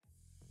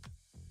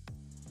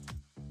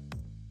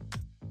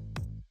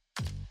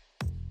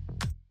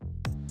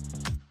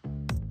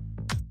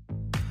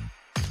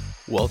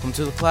Welcome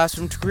to the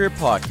Classroom to Career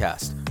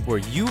Podcast, where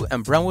you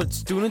and Brentwood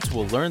students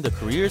will learn the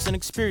careers and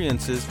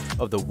experiences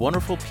of the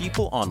wonderful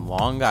people on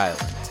Long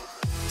Island.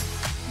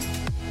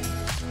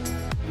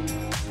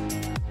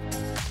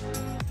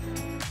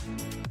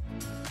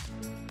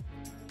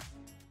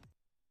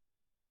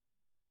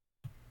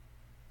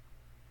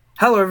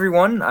 Hello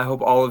everyone, I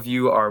hope all of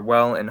you are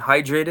well and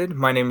hydrated.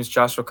 My name is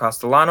Joshua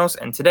Castellanos,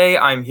 and today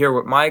I'm here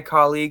with my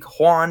colleague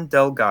Juan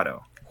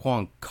Delgado.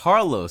 Juan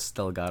Carlos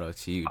Delgado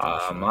to you,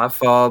 Joshua. My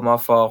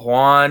fault.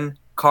 Juan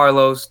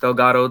Carlos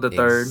Delgado the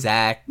third.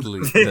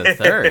 Exactly, the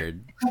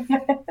third.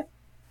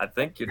 I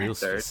think you're Real the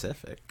third.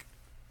 specific.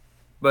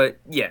 But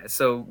yeah,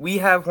 so we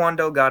have Juan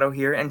Delgado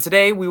here, and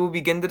today we will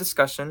begin the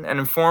discussion and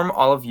inform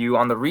all of you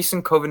on the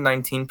recent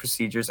COVID-19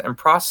 procedures and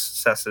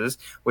processes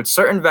with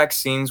certain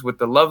vaccines with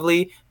the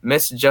lovely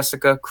Miss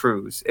Jessica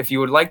Cruz. If you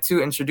would like to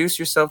introduce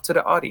yourself to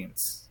the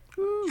audience.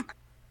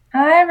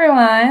 Hi,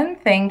 everyone.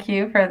 Thank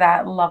you for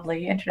that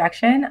lovely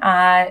introduction.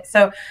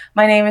 So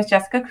my name is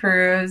Jessica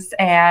Cruz,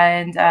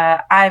 and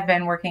I've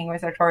been working with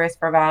Sartorius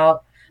for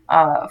about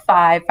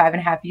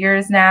 5.5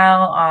 years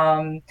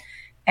now.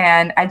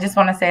 And I just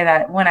want to say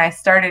that when I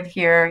started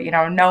here,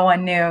 no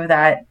one knew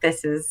that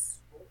this is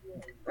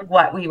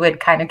what we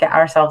would kind of get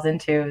ourselves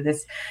into,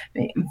 this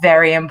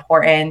very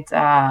important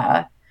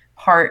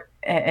part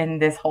in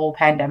this whole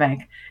pandemic.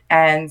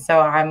 And so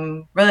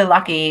I'm really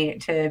lucky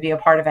to be a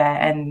part of it.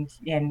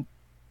 And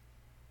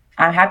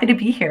I'm happy to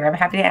be here. I'm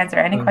happy to answer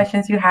any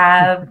questions you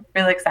have.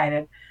 Really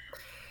excited.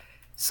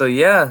 So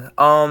yeah,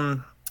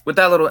 with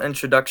that little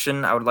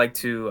introduction, I would like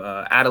to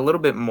add a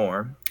little bit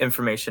more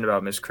information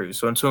about Miss Cruz.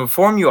 So to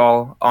inform you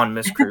all on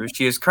Miss Cruz,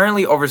 she is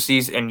currently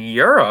overseas in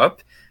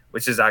Europe,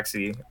 which is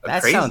actually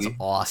That crazy. sounds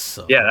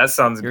awesome. Yeah, that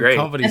sounds Your great.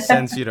 company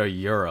sends you to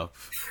Europe.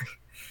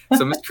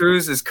 So Ms.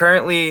 Cruz is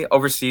currently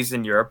overseas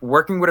in Europe,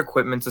 working with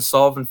equipment to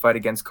solve and fight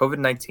against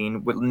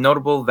COVID-19 with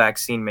notable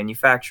vaccine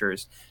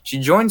manufacturers. She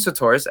joined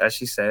Sartorius, as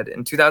she said,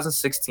 in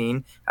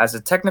 2016 as a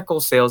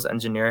technical sales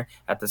engineer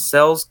at the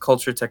Sales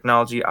Culture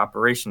Technology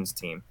Operations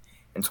team.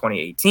 In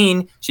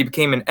 2018, she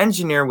became an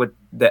engineer with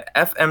the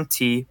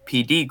FMT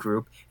PD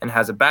group and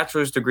has a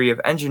bachelor's degree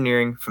of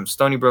engineering from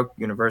Stony Brook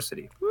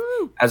University.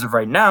 As of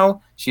right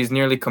now, she is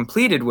nearly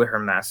completed with her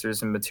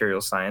master's in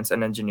material science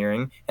and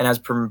engineering and has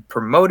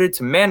promoted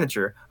to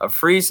manager of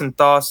freeze and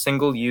thaw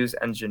single-use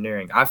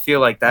engineering. I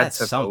feel like that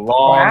took a long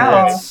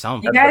Wow.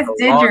 way. You guys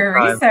did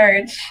your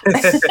research.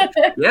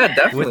 Yeah,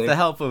 definitely. With the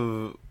help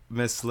of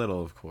Miss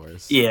Little, of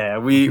course. Yeah,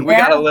 we Yeah,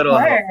 got a of little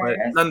help, course.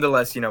 but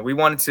nonetheless, we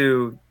wanted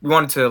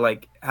to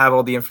like have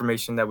all the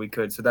information that we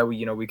could, so that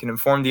we can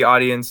inform the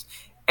audience,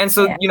 and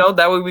so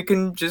that way we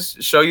can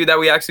just show you that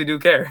we actually do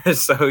care.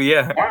 So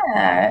yeah.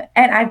 Yeah,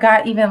 and I've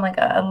got even like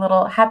a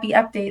little happy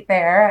update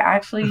there. I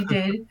actually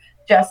did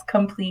just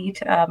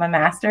complete my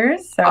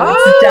master's, so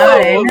it's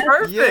done.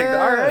 Perfect. Yeah.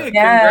 All right,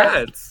 Yeah.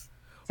 congrats.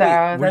 So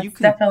Wait, were that's you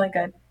definitely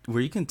good. Were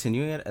you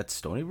continuing it at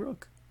Stony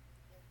Brook?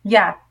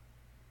 Yeah,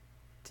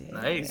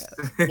 Nice.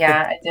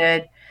 yeah, I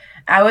did.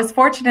 I was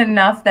fortunate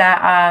enough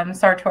that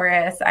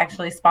Sartorius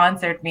actually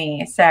sponsored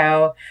me,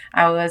 so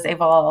I was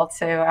able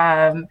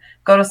to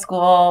go to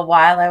school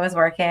while I was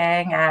working,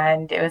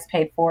 and it was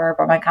paid for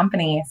by my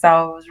company.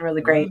 So it was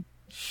really great.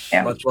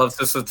 Yeah. Much love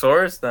to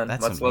Sartorius then.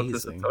 That's Much love to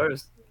amazing.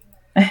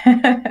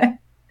 Sartorius.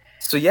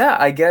 So yeah,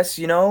 I guess,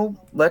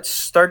 let's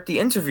start the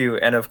interview.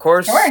 And of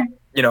course,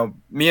 Sure.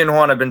 me and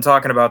Juan have been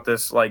talking about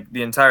this like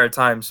the entire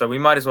time, so we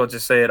might as well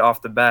just say it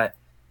off the bat.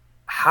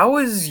 How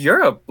is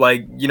Europe?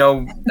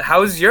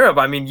 How is Europe?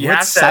 I mean, you What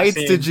have to have sites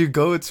seen, did you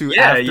go to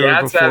yeah, after you or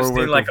have to have before seen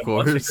work, like of a bunch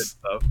of good course?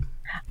 stuff.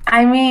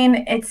 I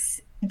mean, it's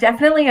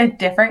definitely a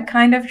different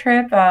kind of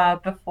trip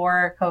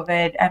before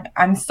COVID.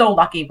 I'm so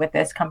lucky with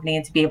this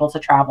company to be able to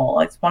travel.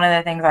 It's one of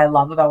the things I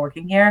love about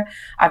working here.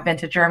 I've been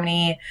to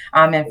Germany.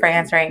 I'm in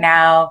France right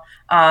now.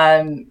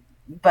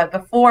 But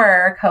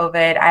before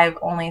COVID, I've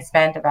only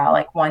spent about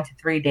like 1 to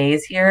 3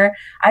 days here.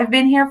 I've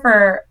been here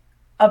for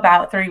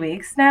about 3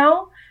 weeks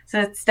now. So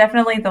it's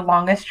definitely the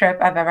longest trip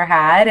I've ever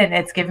had. And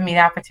it's given me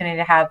the opportunity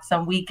to have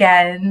some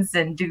weekends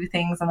and do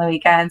things on the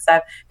weekends. So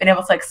I've been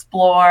able to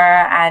explore,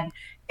 and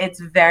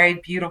it's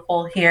very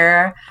beautiful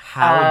here.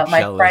 How My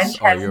jealous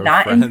French are has your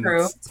not friends?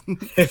 improved.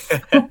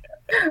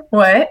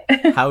 What?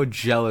 How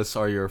jealous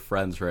are your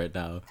friends right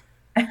now?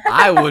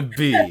 I would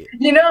be.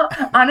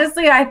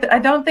 Honestly, I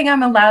don't think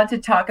I'm allowed to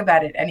talk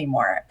about it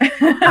anymore.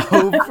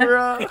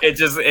 Oprah.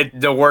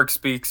 The work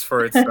speaks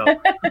for itself.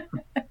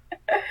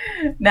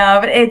 No,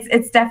 but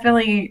it's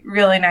definitely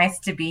really nice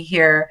to be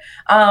here.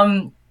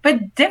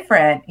 But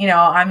different,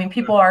 I mean,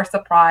 people are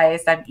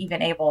surprised I'm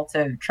even able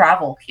to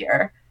travel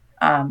here,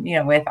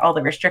 with all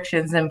the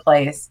restrictions in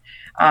place.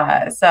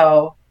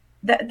 So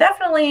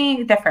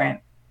definitely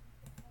different.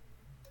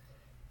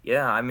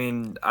 Yeah, I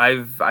mean,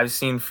 I've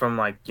seen from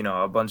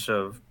a bunch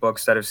of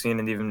books that I've seen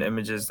and even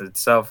images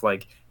itself.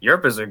 Like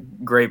Europe is a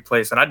great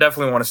place, and I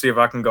definitely want to see if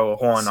I can go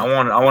on. I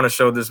want to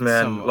show this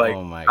man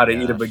Oh my how to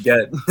eat a gosh.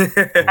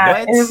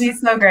 baguette. It would be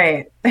so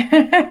great.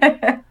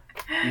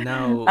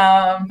 No.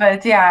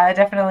 But yeah,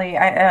 definitely.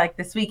 I like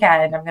this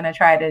weekend. I'm gonna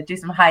try to do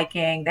some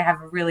hiking. They have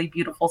really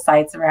beautiful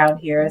sites around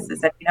here. So I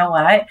said, you know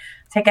what?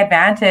 Take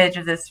advantage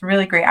of this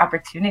really great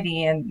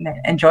opportunity and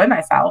enjoy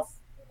myself.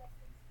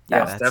 So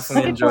Yes,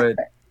 definitely looking forward enjoy it.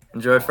 to it.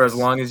 Enjoy it for as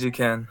long as you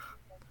can.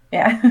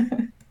 Yeah.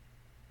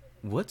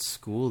 What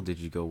school did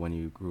you go when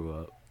you grew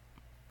up?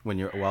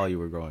 While you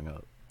were growing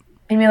up?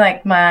 You mean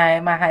like my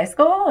high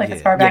school, like as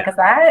Yeah. far Yeah. back as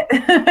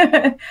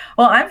that?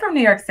 Well, I'm from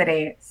New York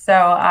City, so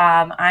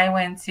I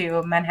went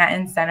to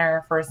Manhattan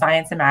Center for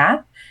Science and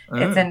Math.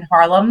 It's Mm. in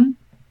Harlem.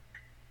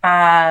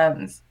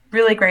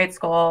 Really great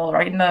school,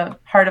 right in the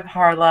heart of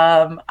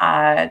Harlem.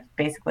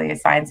 Basically a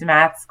science and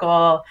math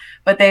school,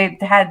 but they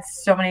had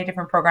so many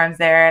different programs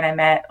there, and I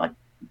met like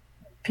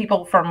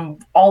people from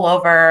all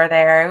over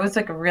there. It was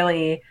like a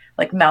really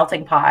like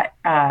melting pot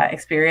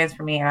experience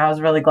for me, and I was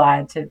really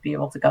glad to be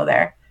able to go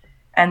there.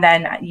 And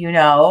then,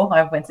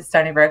 I went to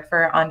Stony Brook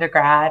for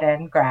undergrad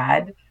and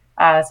grad.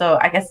 So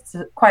I guess it's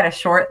quite a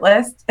short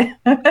list.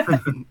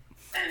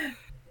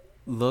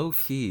 Low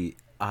key,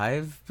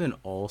 I've been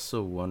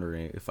also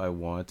wondering if I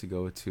wanted to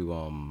go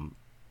to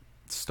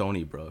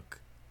Stony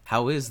Brook.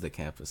 How is the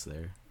campus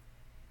there?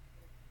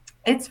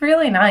 It's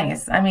really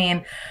nice. I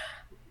mean,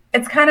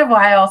 it's kind of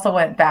why I also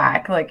went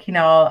back. Like,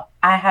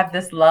 I have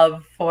this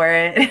love for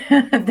it.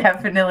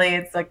 Definitely,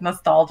 it's like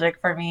nostalgic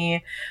for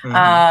me.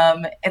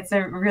 Hmm. It's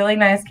a really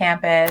nice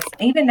campus.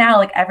 Even now,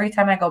 like every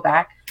time I go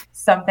back,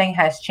 something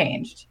has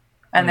changed.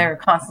 And Mm. they're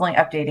constantly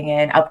updating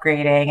it and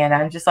upgrading. And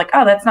I'm just like,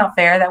 oh, that's not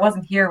fair. That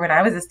wasn't here when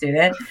I was a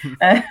student.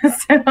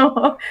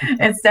 So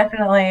it's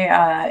definitely,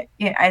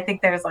 I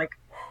think there's like,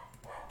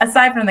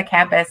 aside from the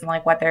campus and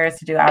like what there is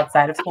to do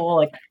outside of school,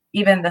 like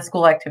even the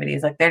school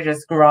activities, like they're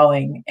just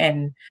growing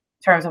in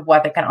terms of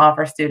what they can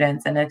offer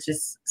students, and it's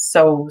just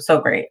so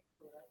great.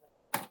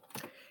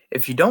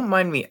 If you don't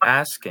mind me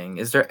asking,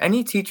 is there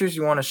any teachers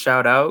you want to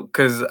shout out?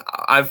 Because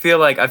I feel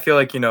like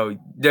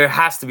there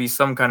has to be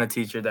some kind of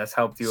teacher that's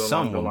helped you along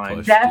the Someone line.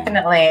 pushed you.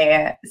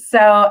 Definitely.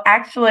 So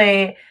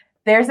actually,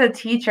 there's a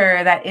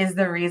teacher that is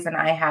the reason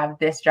I have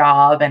this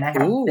job and I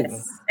have Ooh.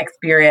 this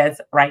experience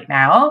right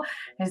now.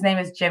 His name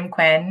is Jim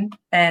Quinn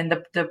in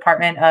the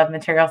Department of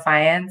Material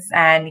Science,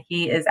 and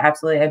he is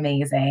absolutely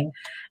amazing.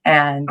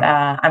 And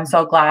I'm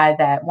so glad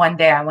that one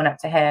day I went up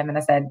to him and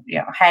I said,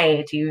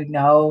 hey, do you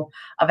know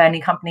of any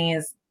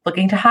companies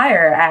looking to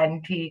hire?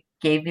 And he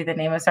gave me the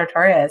name of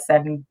Sartorius,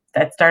 and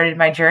that started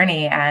my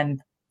journey.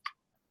 And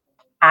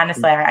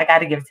honestly, I got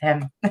to give it to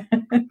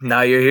him.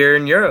 Now you're here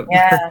in Europe.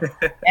 Yeah.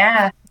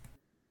 Yeah.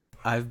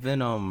 I've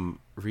been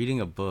reading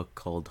a book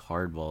called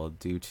Hardball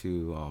due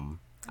to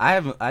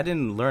I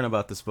didn't learn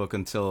about this book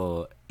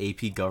until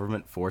AP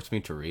Government forced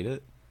me to read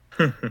it.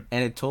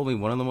 And it told me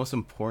one of the most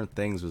important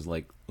things was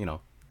like,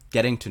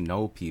 getting to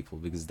know people,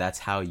 because that's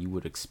how you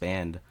would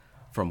expand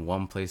from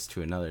one place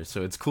to another.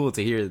 So it's cool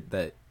to hear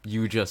that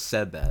you just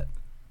said that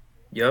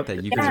Yep,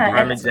 that you it's can a Yeah.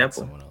 prime influence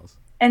example. someone else.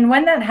 And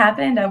when that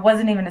happened, I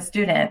wasn't even a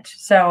student.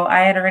 So I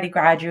had already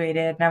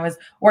graduated and I was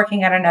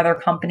working at another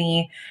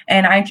company.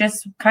 And I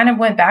just kind of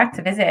went back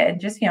to visit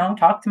and just,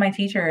 talk to my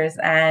teachers.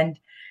 And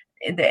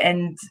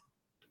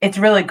it's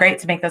really great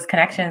to make those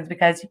connections,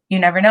 because you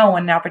never know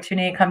when an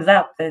opportunity comes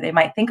up that they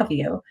might think of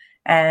you,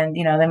 and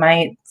they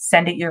might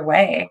send it your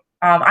way.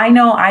 I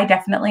know I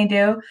definitely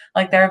do.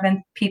 Like there have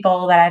been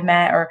people that I've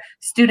met or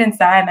students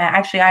that I met.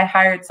 Actually, I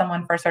hired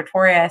someone for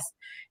Sartorius,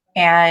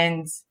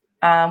 and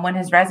when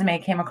his resume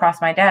came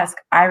across my desk,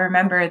 I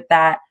remembered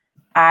that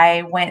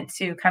I went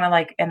to kind of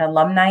like an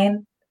alumni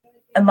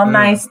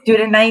Mm.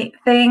 student night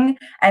thing,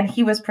 and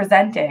he was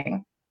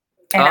presenting,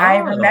 and I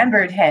Oh,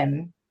 remembered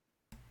him.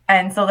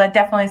 And so that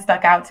definitely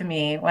stuck out to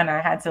me when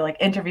I had to like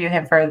interview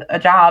him for a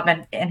job,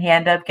 and he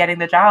ended up getting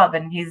the job,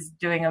 and he's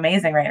doing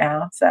amazing right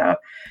now. So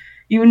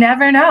you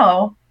never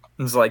know.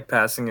 it's like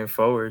passing it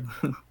forward.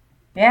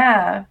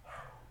 Yeah.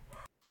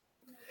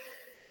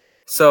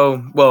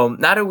 So, well,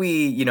 now that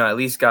we at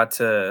least got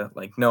to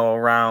like know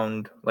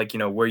around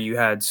where you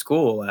had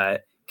school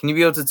at, can you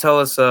be able to tell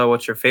us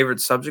what your favorite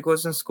subject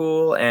was in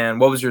school and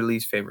what was your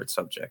least favorite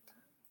subject?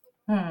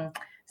 Hmm.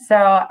 So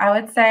I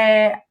would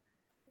say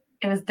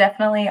it was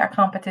definitely a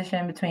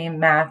competition between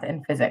math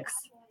and physics.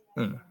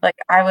 Hmm. Like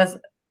I was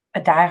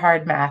a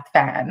diehard math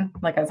fan.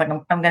 Like I was like,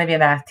 I'm going to be a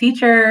math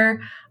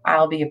teacher.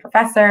 I'll be a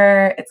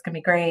professor. It's going to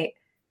be great.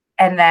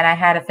 And then I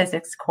had a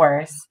physics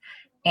course,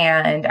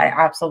 and I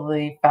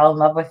absolutely fell in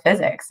love with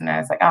physics. And I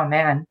was like, oh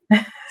man,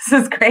 this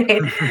is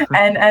great.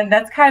 And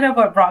that's kind of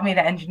what brought me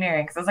to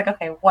engineering, because I was like,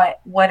 okay,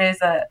 what is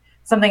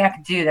something I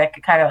could do that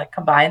could kind of like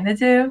combine the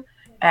two?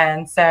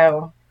 And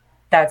so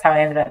that's how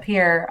I ended up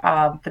here.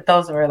 But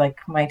those were like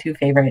my two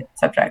favorite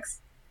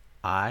subjects.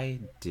 I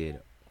did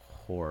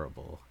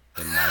horrible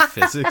in my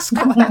physics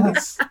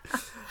class.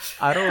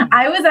 I don't.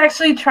 I was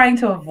actually trying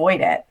to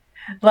avoid it.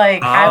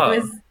 Like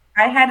Oh.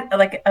 I had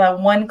like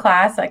one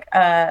class, like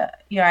I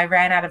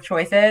ran out of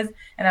choices,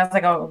 and I was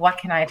like, oh, what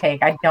can I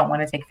take? I don't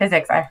want to take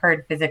physics. I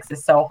heard physics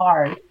is so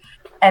hard.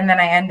 And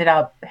then I ended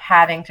up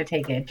having to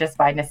take it just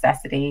by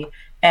necessity.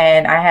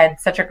 And I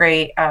had such a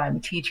great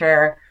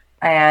teacher,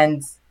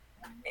 and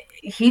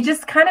he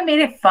just kind of made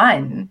it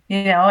fun,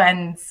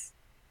 and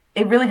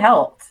it really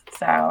helped.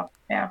 So,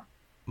 yeah.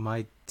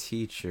 My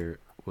teacher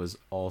was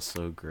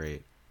also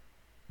great,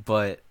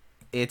 but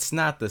it's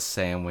not the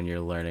same when you're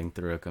learning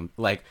through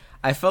like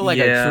I felt like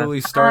I Yeah.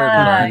 truly started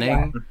Yeah.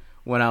 learning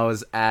when I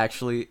was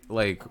actually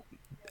like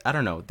I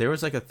don't know, there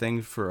was like a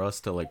thing for us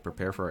to like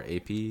prepare for our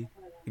AP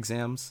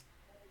exams.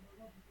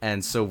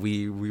 And so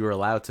we were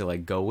allowed to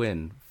like go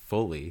in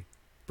fully,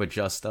 but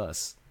just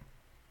us.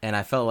 And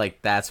I felt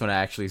like that's when I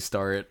actually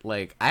started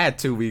like I had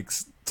 2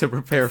 weeks to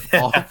prepare for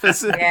all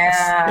physics.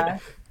 Yeah.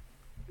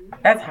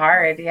 That's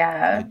hard.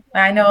 Yeah. It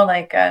I know,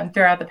 like,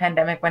 throughout the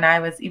pandemic, when I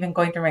was even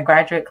going through my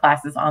graduate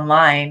classes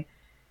online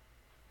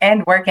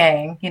and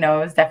working, it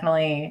was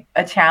definitely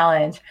a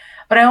challenge.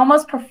 But I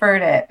almost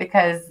preferred it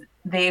because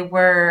they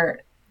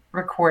were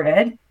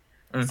recorded.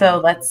 Hmm.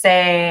 So let's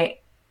say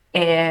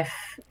if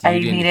you I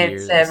didn't needed hear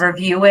to this.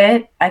 review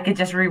it, I could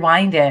just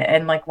rewind it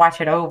and like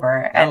watch it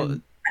over. That was,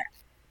 And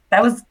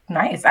that was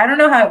nice. I don't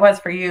know how it was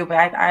for you, but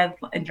I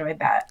enjoyed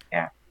that.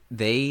 Yeah.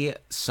 they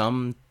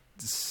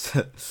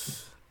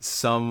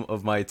some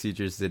of my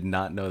teachers did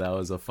not know that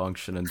was a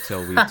function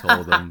until we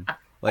told them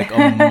like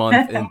a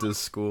month into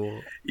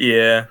school.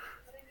 Yeah.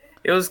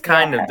 It was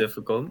kind Yeah. of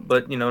difficult,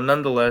 but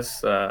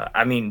nonetheless,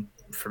 I mean,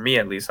 for me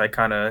at least, I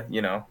kind of,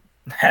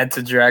 had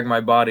to drag my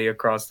body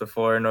across the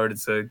floor in order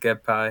to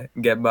get by.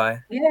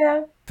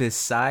 Yeah.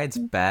 Besides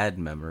bad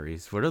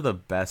memories, what are the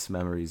best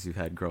memories you've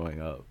had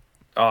growing up?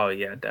 Oh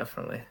yeah,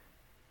 definitely.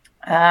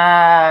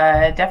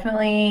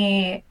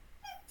 Definitely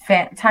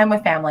time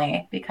with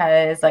family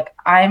because like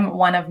I'm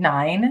one of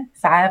nine,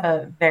 so I have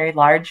a very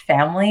large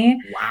family,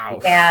 Wow.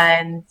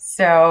 and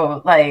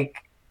so like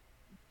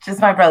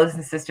just my brothers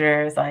and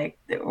sisters, like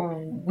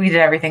we did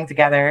everything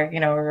together. We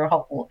were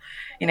whole,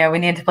 we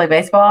needed to play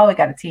baseball. We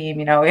got a team.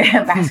 We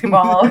had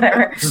basketball,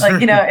 whatever.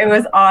 Like it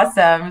was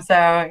awesome.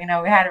 So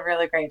we had a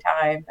really great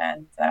time,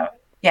 and so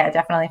yeah,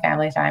 definitely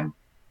family time.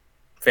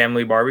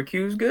 Family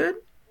barbecue's good.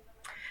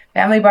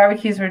 Family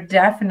barbecues were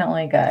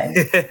definitely good.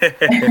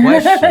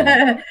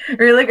 Question.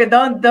 Really good.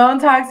 Don't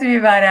talk to me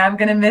about it. I'm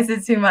gonna miss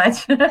it too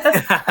much.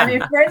 I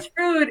mean, French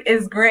food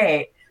is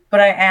great, but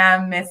I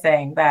am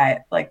missing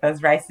that, like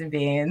those rice and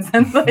beans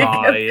and like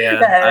Oh yeah, I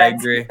that,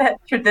 agree.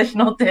 that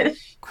traditional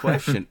dish.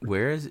 Question.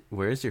 Where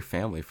is your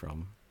family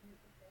from?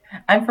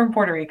 I'm from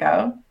Puerto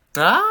Rico.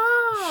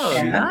 Oh,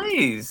 Yeah, Shoot.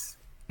 nice.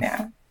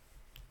 yeah.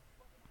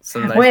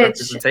 Some nice Which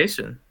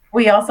representation.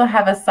 we also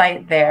have a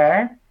site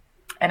there,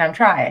 and I'm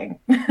trying.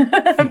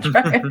 I'm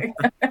trying.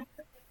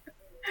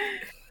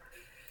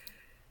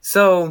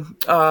 So,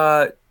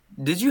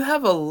 did you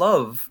have a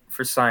love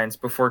for science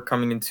before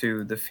coming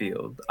into the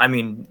field? I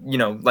mean,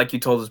 like you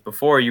told us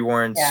before, you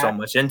weren't so Yeah,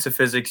 much into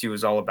physics. You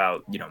was all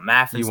about,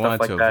 math and You stuff wanted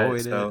like to that. avoid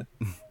it. So,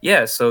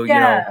 yeah. So,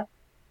 yeah.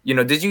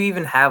 did you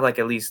even have like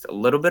at least a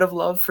little bit of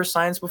love for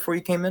science before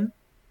you came in?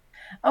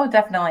 Oh,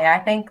 definitely. I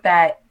think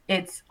that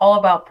it's all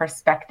about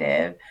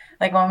perspective.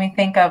 Like when we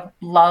think of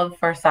love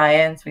for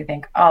science, we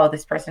think, oh,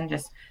 this person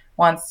just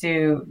wants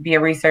to be a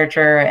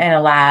researcher in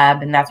a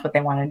lab and that's what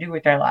they want to do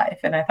with their life.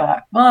 And I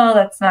thought, well,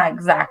 that's not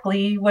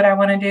exactly what I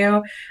want to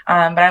do.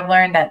 But I've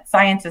learned that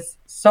science is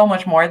so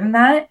much more than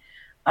that.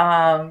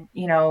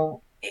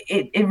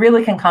 It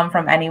really can come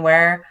from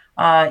anywhere.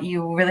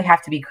 You really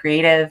have to be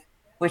creative,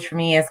 which for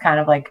me is kind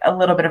of like a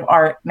little bit of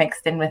art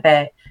mixed in with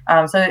it.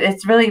 So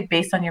it's really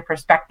based on your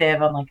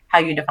perspective on like how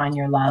you define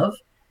your love.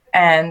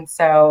 And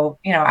so,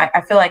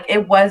 I feel like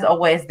it was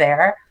always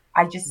there.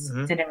 I just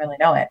Hmm. didn't really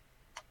know it.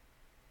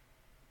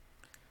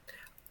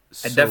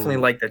 I definitely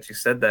So like that you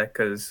said that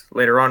because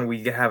later on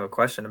we have a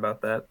question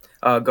about that.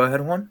 Go ahead,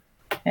 Juan.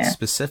 Yeah.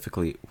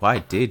 specifically, why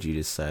did you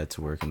decide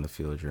to work in the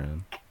field you're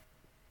in?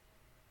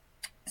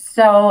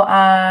 So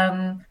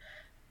I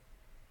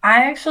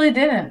actually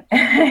didn't.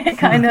 It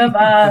kind of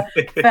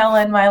fell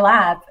in my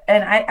lap.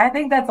 And I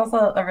think that's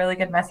also a really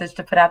good message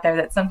to put out there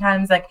that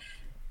sometimes like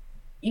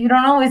you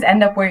don't always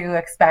end up where you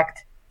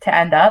expect to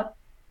end up.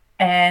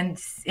 And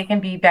it can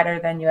be better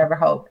than you ever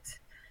hoped.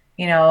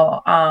 You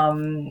know,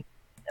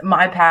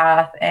 my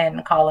path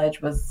in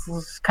college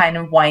was kind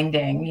of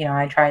winding.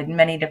 I tried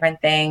many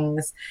different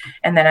things,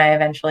 and then I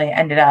eventually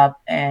ended up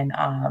in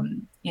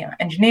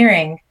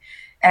engineering,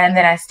 and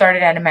then I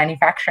started at a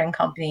manufacturing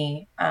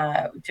company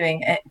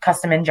doing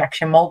custom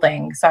injection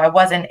molding. So I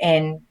wasn't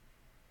in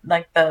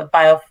like the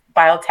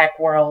biotech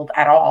world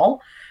at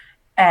all,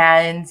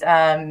 and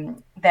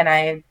then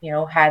I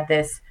had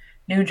this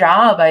new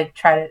job. I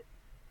tried to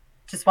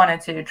just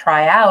wanted to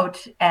try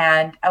out,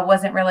 and I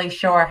wasn't really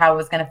sure how it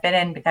was going to fit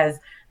in because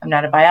I'm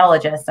not a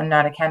biologist, I'm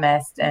not a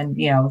chemist, and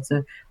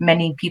so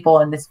many people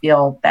in this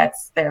field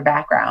that's their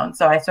background,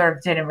 so I sort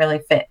of didn't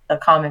really fit the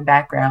common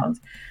background.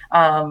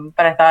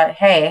 But I thought,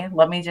 hey,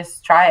 let me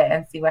just try it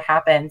and see what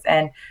happens.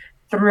 And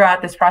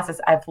throughout this process,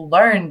 I've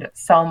learned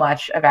so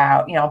much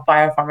about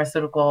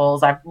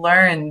biopharmaceuticals. I've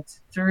learned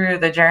through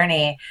the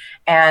journey,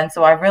 and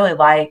so I really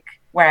like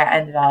where I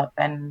ended up,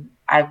 and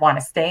I want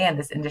to stay in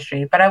this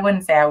industry. But I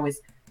wouldn't say I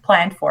was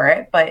planned for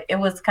it, but it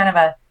was kind of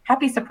a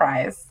happy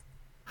surprise.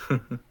 Yeah.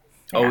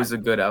 Always a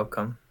good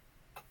outcome.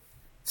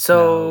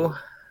 So,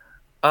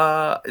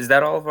 is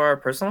that all of our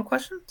personal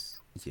questions?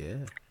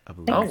 Yeah, I Oh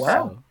believe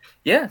wow. so.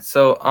 Yeah.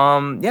 So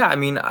yeah, I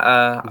mean,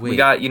 we Wait,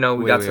 got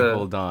we got wait, to.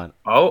 hold on.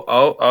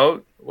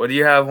 Oh. What do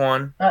you have,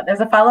 Juan? There's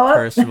a follow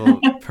up.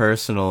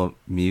 Personal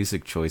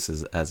music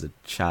choices as a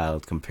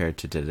child compared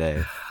to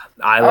today.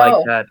 I like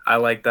Oh, that. I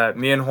like that.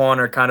 Me and Juan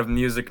are kind of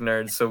music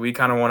nerds, so we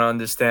kind of want to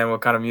understand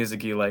what kind of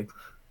music you like.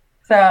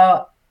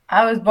 so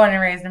I was born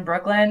and raised in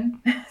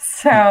Brooklyn,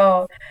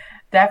 so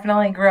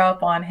definitely grew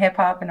up on hip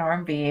hop and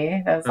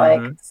R&B. That was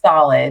like Mm-hmm.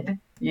 solid.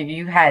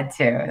 You had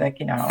to, like,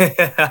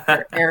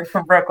 you're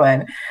from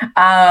Brooklyn.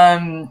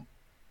 Um,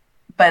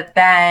 but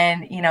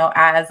then,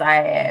 as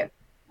I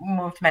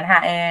moved to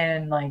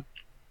Manhattan, like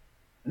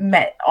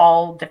met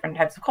all different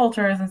types of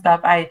cultures and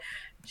stuff, I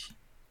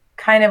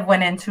kind of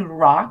went into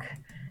rock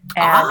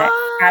and I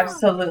Ah.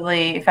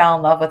 absolutely fell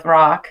in love with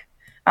rock.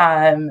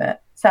 Um,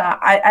 so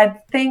I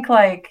think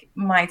like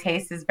my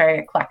taste is very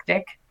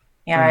eclectic.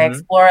 I Mm-hmm.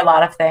 explore a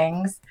lot of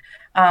things,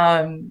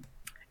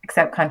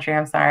 except country.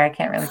 I'm sorry, I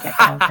can't really get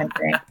down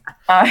country.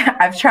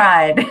 I've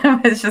tried.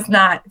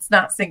 It's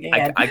not sinking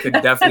in. I could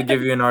definitely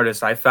give you an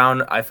artist. I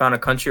found a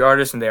country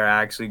artist and they're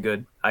actually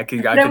good. I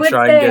But I could would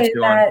try and get say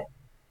you on. that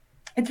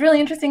it's really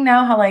interesting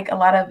now how like a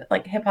lot of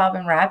like hip hop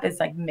and rap is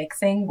like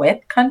mixing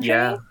with country.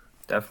 Yeah, And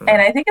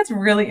definitely. I think it's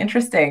really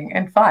interesting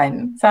and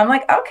fun. So I'm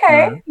like,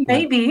 okay, Mm-hmm. When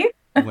maybe.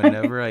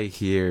 whenever I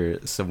hear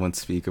someone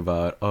speak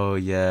about, oh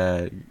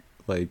yeah,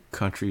 like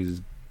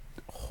country's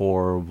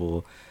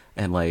horrible,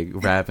 and like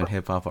rap and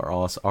hip hop are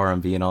all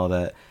R&B and all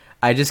that,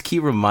 I just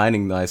keep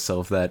reminding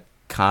myself that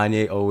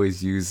Kanye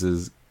always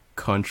uses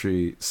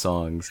country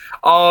songs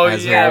Oh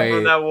as a yeah,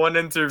 from way, that one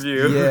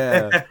interview.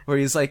 yeah, where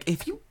he's like,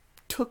 if you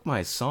took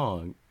my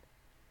song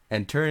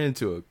and turned it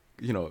into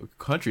a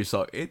country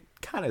song, it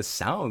kind of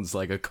sounds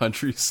like a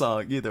country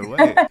song either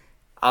way.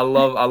 I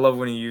love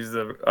when he used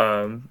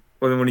the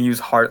when he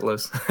used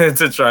 "Heartless"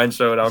 to try and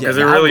show it out Yeah, because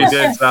it that really was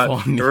did sound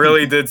it funny.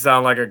 really did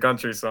sound like a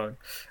country song.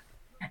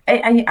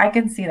 I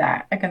can see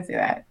that. I can see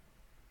that.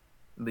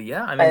 But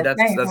yeah, I mean But that's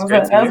thanks. that's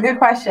great to That was a hear. good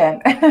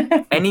question.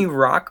 Any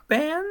rock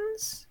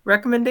bands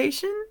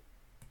recommendation?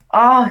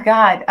 Oh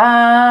God.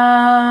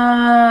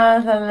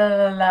 La, la,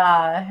 la,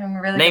 la. I'm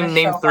really gonna Name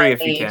show three my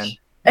if you can. age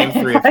Name if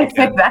three if I you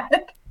say can.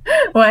 that.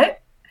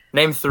 What?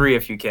 Name three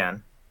if you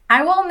can.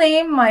 I will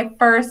name my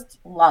first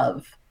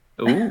love,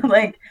 Ooh.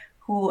 like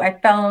who I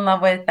fell in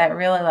love with that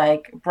really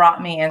like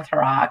brought me into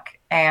rock,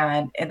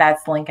 and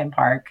that's Linkin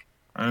Park.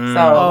 So Mm.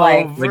 Oh,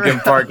 like bro.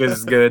 Linkin Park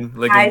is good.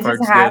 Linkin I just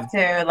Park's have good.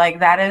 to like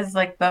that is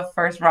like the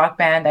first rock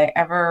band I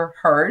ever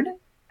heard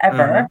Mm-hmm.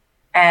 ever,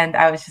 and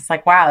I was just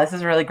like, wow, this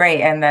is really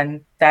great. And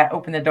then that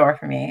opened the door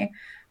for me,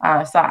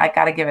 so I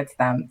got to give it to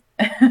them.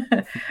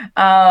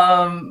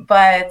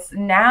 But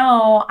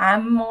now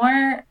I'm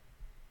more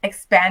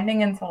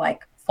expanding into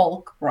like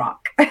folk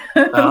rock. like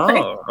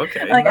Oh,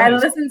 okay, like I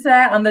nice. listen to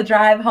that on the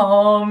drive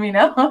home,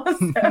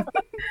 so,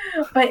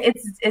 but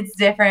it's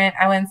different.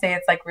 I wouldn't say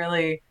it's like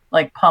really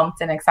like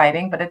pumped and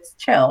exciting, but it's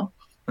chill.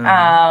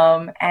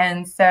 Mm-hmm.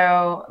 And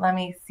so let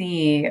me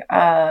see,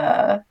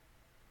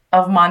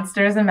 of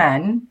Monsters and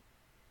Men.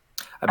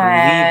 I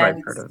believe I've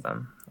And heard of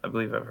them. I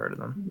believe I've heard of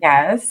them.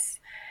 yes.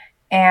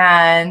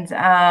 And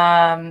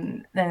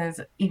then there's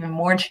even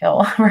more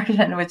chill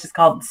version, which is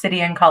called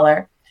City and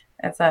Color.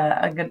 It's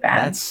a good That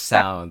band. So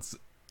sounds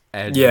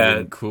edgy Yeah,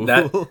 and cool.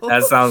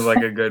 that sounds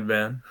like a good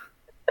band.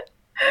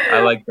 I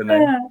like the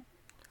name.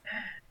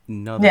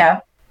 another yeah.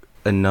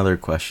 another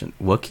question.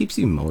 What keeps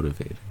you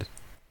motivated?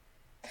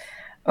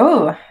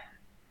 Oh,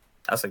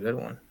 That's a good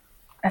one.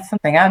 that's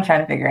something I'm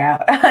trying to figure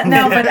out.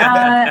 No, but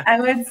I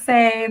would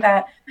say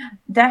that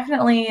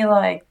definitely,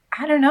 like,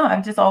 I don't know.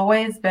 I've just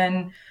always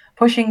been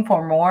pushing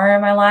for more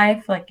in my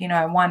life. Like,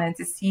 I wanted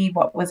to see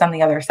what was on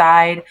the other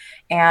side.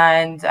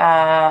 And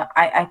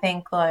I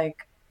think,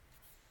 like,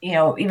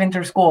 even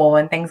through school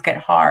when things get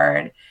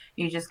hard,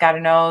 you just got to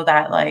know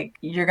that like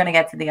you're going to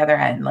get to the other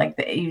end. Like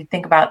you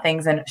think about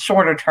things in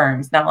shorter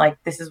terms, not like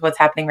this is what's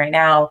happening right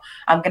now.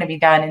 I'm going to be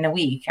done in a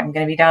week. I'm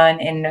going to be done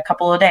in a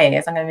couple of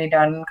days. I'm going to be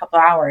done in a couple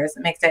of hours.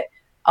 It makes it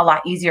a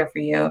lot easier for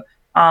you.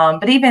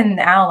 But even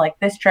now, like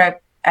this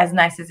trip, as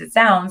nice as it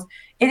sounds,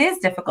 it is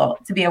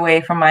difficult to be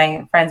away from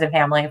my friends and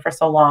family for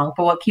so long.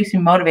 But what keeps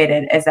me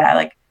motivated is that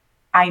like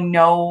I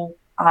know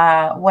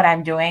what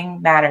I'm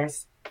doing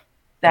matters,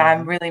 that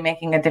I'm Mhm. really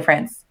making a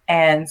difference.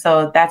 And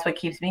so that's what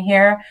keeps me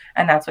here.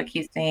 And that's what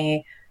keeps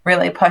me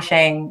really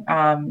pushing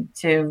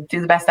to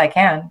do the best I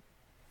can.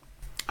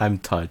 I'm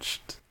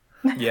touched.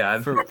 Yeah,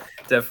 For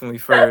definitely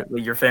for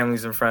your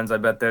families and friends. I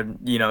bet they're,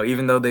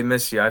 even though they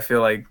miss you, I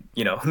feel like,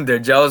 they're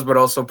jealous, but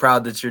also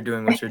proud that you're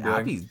doing what you're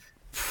I'll doing. be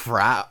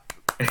proud.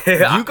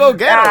 You go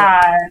get him.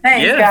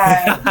 Thanks,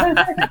 guys.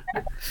 Yeah.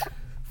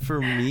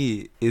 For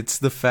me, it's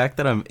the fact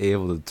that I'm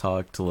able to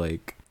talk to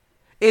like.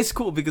 It's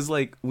cool because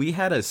like we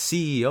had a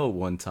CEO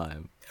one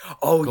time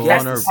Oh, go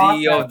yes, on the our.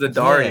 CEO of Awesome. the Yeah,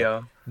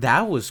 Dario.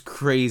 that was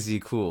crazy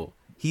cool.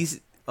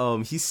 He's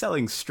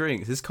selling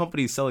strings. His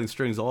company's selling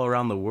strings all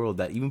around the world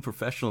that even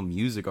professional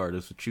music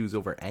artists would choose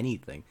over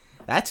anything.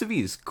 That to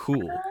me is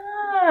cool.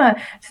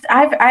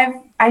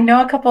 I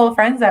know a couple of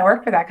friends that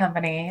work for that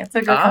company. It's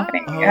a good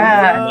company. Oh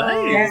Yeah.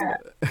 nice.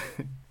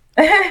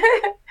 Yeah.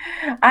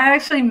 I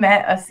actually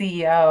met a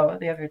CEO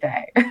the other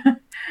day.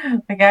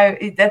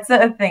 That's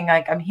the thing.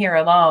 Like, I'm here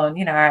alone,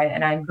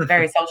 and I'm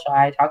very social.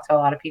 I talk to a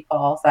lot of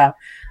people. So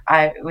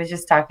I was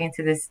just talking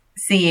to this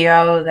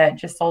CEO that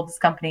just sold this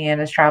company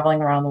and is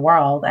traveling around the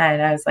world.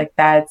 And I was like,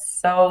 that's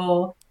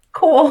so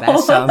cool. That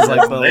sounds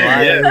like the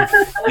Yeah,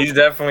 life. he's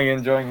definitely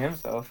enjoying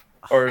himself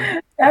or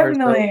herself.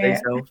 Definitely.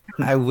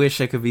 I wish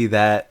I could be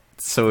that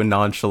so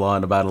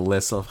nonchalant about a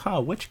list of,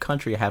 which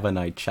country haven't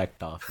I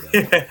checked off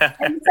yet? Yeah.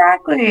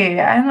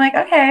 Exactly. I'm like,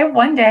 okay,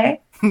 one day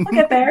we'll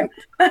get there.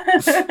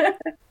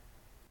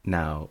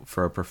 Now,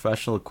 for our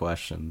professional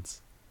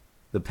questions,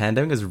 the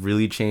pandemic has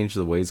really changed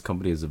the ways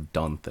companies have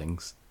done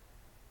things.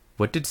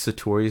 What did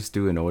Sartorius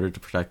do in order to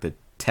protect the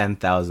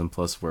 10,000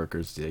 plus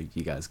workers that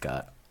you guys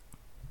got?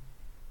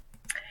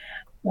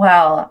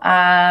 Well,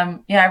 I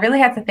really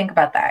had to think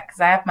about that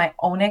because I have my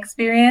own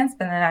experience,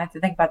 and then I have to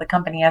think about the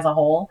company as a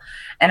whole.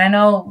 And I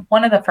know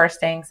one of the first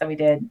things that we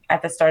did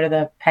at the start of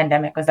the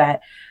pandemic was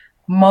that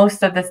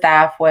most of the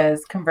staff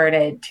was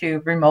converted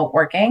to remote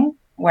working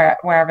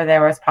wherever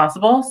there was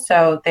possible.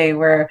 So they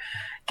were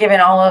given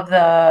all of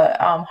the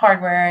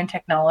hardware and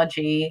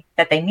technology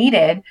that they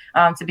needed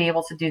to be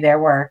able to do their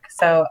work.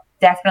 So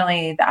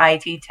definitely the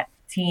IT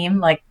team,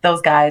 like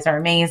those guys are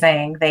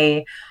amazing.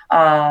 They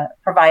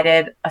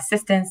provided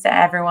assistance to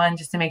everyone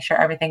just to make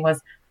sure everything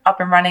was up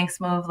and running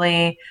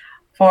smoothly.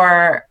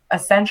 For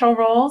essential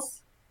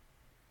roles,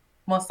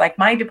 most like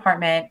my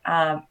department,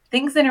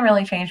 things didn't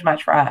really change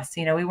much for us.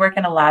 We work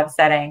in a lab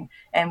setting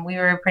and we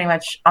were pretty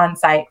much on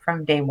site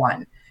from day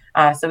one.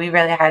 So we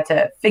really had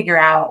to figure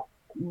out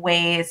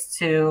ways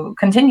to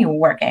continue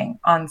working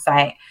on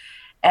site.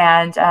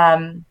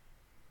 And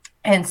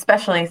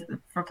especially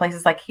for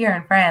places like here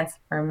in France,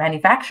 for a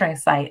manufacturing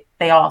site,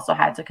 they also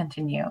had to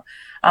continue.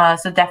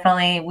 So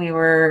definitely we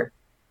were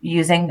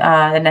using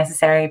the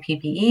necessary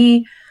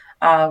PPE,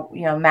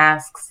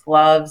 masks,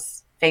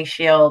 gloves, face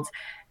shields.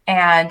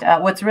 And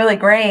what's really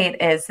great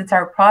is since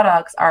our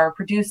products are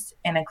produced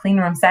in a clean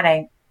room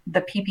setting,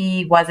 the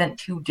PPE wasn't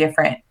too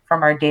different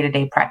from our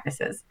day-to-day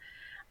practices.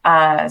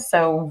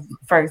 So,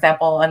 for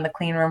example, in the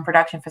clean room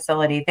production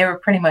facility, they were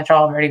pretty much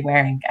already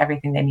wearing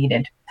everything they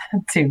needed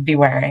to be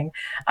wearing.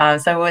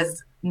 So it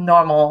was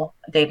normal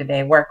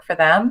day-to-day work for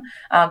them.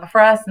 But for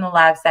us in the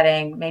lab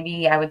setting,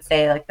 maybe I would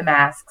say like the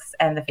masks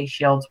and the face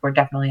shields were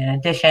definitely an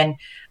addition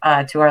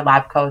to our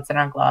lab coats and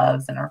our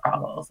gloves and our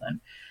goggles.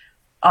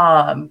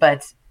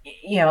 But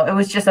it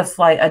was just a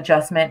slight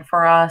adjustment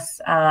for us.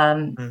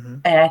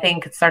 And I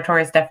think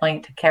Sartorius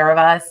definitely took care of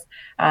us.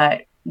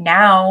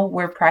 Now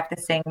we're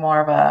practicing more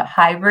of a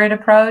hybrid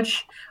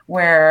approach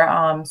where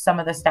some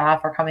of the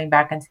staff are coming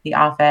back into the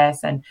office,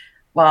 and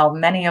while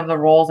many of the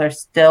roles are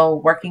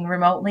still working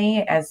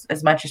remotely as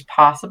much as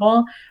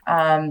possible,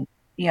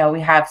 we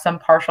have some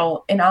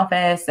partial in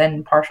office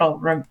and partial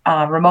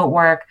remote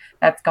work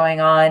that's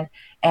going on.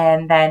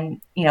 And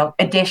then,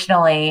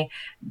 additionally,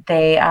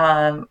 they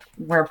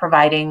were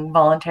providing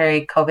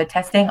voluntary COVID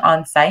testing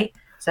on site.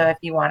 So if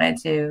you wanted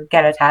to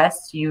get a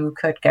test, you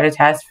could get a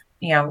test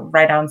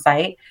right on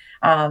site.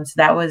 So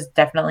that was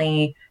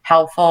definitely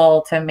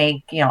helpful to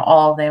make,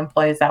 all the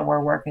employees that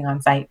were working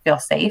on site feel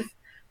safe.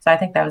 So I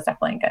think that was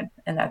definitely good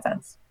in that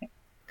sense.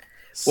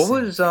 What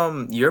was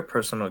your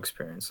personal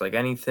experience? Like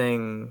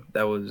anything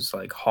that was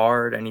like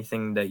hard,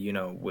 anything that,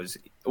 was,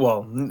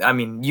 well, I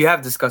mean, you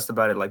have discussed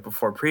about it like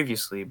before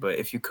previously, but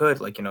if you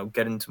could like,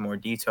 get into more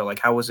detail, like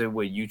how was it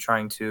with you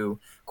trying to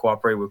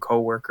cooperate with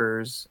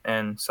coworkers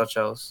and such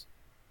else?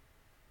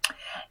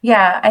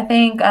 Yeah, I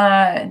think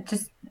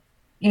just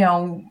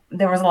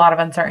there was a lot of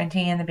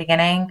uncertainty in the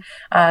beginning.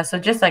 So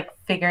just like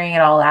figuring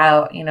it all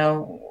out,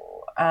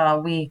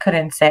 we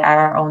couldn't sit at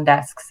our own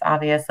desks,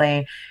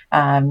 obviously,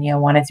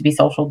 wanted to be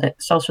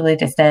socially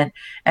distant.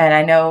 And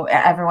I know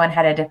everyone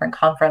had a different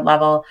comfort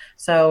level.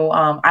 So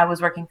I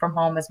was working from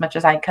home as much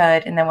as I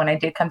could. And then when I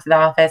did come to the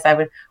office, I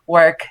would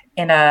work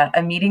in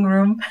a meeting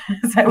room.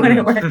 So I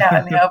wouldn't work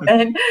out in the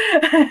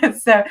open.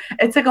 So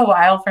it took a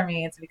while for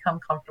me to become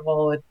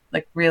comfortable with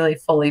like really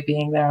fully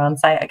being there on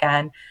site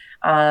again.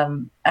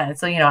 And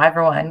so,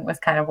 everyone was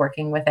kind of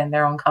working within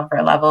their own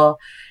comfort level.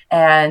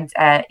 And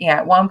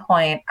at one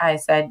point I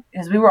said,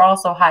 because we were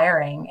also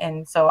hiring,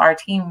 and so our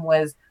team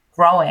was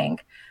growing.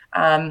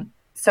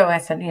 So I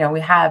said, we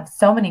have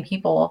so many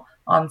people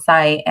on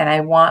site and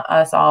I want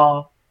us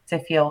all to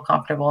feel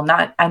comfortable.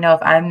 I know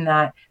if I'm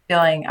not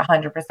feeling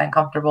 100%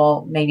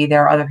 comfortable, maybe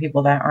there are other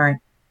people that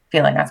aren't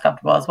feeling as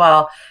comfortable as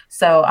well.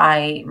 So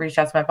I reached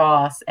out to my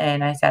boss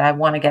and I said, I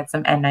want to get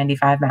some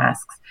N95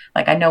 masks.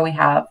 Like, I know we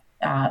have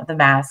the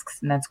masks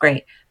and that's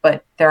great,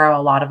 but there are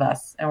a lot of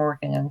us and we're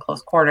working in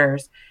close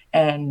quarters,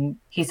 and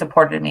he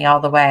supported me all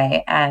the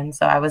way. And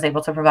so I was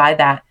able to provide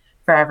that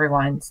for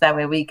everyone. So that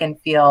way we can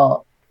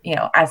feel,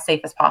 as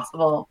safe as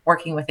possible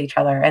working with each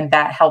other. And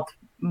that helped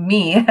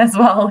me as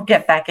well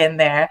get back in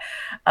there,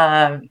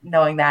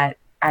 knowing that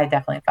I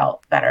definitely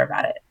felt better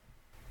about it.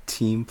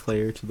 team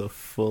player to the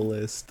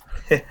fullest.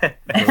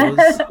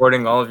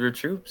 Supporting all of your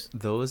troops.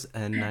 Those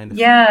N95.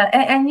 Yeah,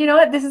 and you know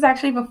what? This is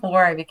actually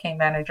before I became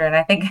manager, and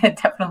I think it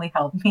definitely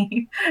helped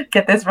me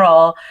get this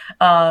role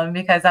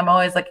because I'm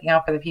always looking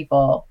out for the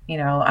people.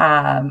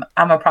 I'm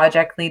a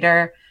project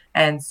leader,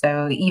 and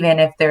so even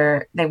if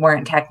they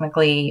weren't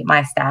technically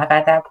my staff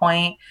at that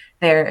point,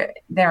 they're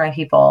my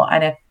people.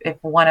 And if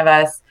one of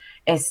us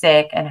is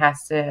sick and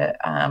has to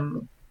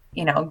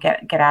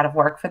get out of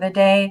work for the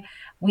day,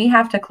 we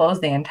have to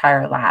close the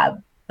entire lab.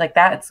 Like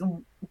that's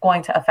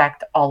going to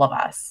affect all of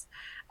us.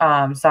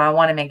 So I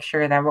want to make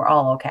sure that we're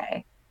all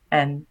okay.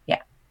 And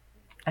yeah,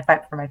 I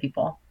fight for my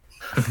people.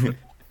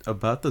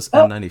 About this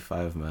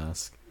N95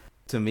 mask,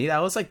 to me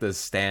that was like the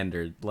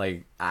standard.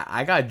 Like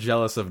I got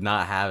jealous of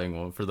not having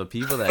one. For the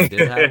people that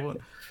did have one,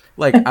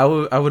 like I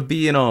would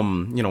be in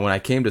when I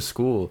came to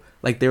school,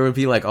 like there would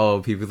be like, oh,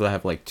 people that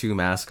have like 2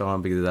 masks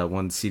on because of that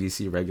one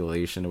CDC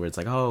regulation where it's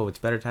like, oh, it's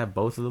better to have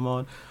both of them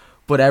on.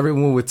 But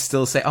everyone would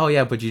still say, oh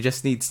yeah, but you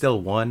just need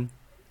still one.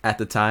 At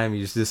the time,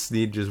 you just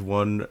need just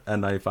one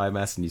N95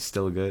 mask and you're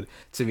still good.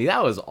 To me,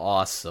 that was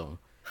awesome.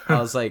 I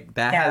was like,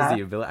 that has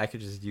the ability. I could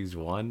just use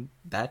one.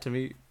 That to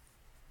me,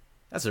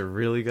 that's a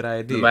really good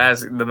idea.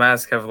 The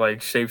mask have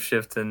like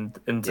shapeshift into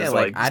something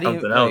else. I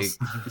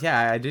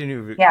didn't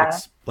even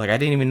I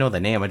didn't even know the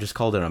name. I just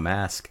called it a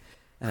mask.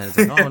 And it's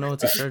like, oh no,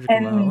 it's a surgical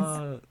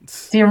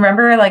mask. Do you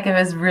remember like it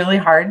was really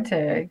hard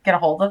to get a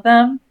hold of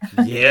them?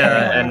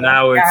 Yeah, and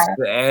now it's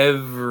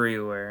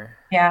everywhere.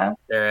 Yeah.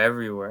 They're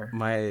everywhere.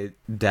 My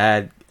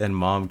dad and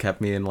mom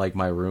kept me in like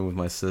my room with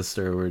my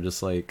sister. We're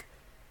just like,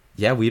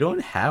 yeah, we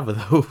don't have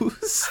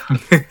those.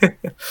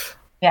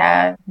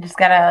 Yeah, you just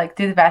gotta like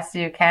do the best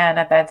you can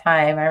at that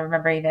time. I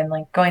remember even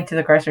like going to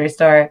the grocery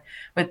store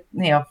with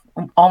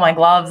all my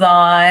gloves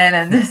on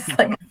and just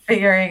like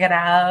figuring it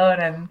out,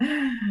 and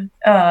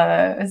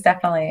it was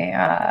definitely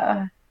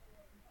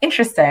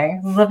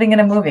interesting. Living in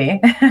a movie.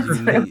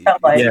 It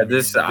felt like. Yeah,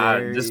 this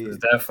is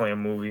definitely a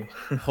movie.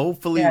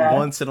 Hopefully,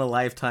 once in a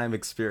lifetime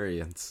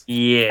experience.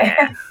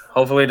 Yeah,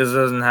 hopefully this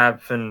doesn't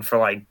happen for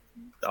like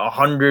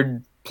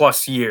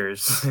 100+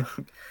 years,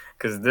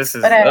 because this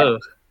is.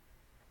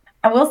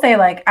 I will say,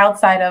 like,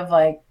 outside of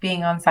like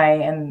being on site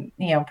and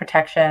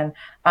protection,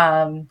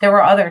 there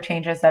were other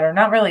changes that are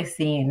not really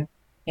seen,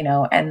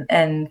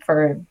 and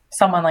for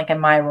someone like in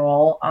my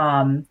role,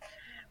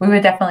 we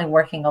were definitely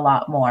working a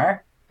lot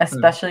more,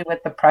 especially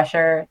with the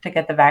pressure to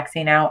get the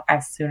vaccine out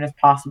as soon as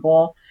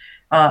possible.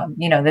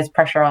 This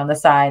pressure on the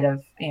side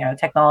of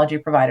technology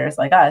providers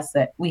like us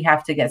that we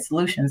have to get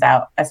solutions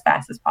out as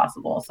fast as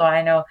possible. So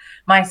I know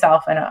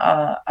myself and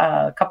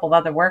a couple of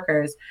other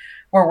workers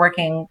were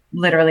working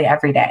literally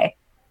every day.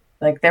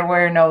 Like there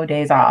were no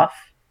days off,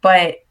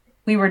 but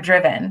we were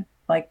driven.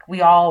 Like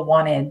we all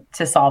wanted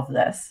to solve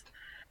this.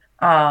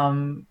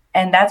 And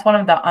that's one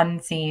of the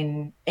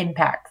unseen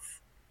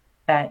impacts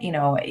that,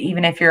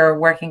 even if you're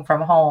working from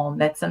home,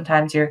 that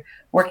sometimes you're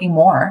working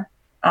more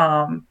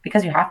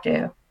because you have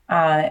to.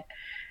 That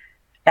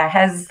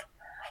has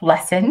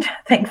lessened,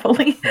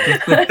 thankfully.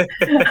 But,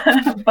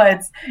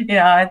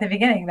 at the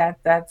beginning,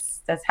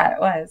 that's how it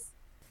was.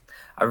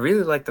 I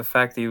really like the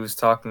fact that he was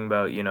talking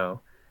about,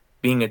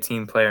 being a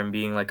team player and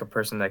being like a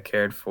person that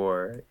cared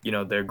for,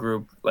 their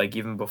group, like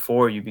even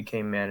before you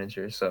became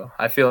manager. So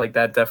I feel like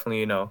that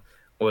definitely,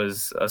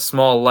 was a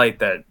small light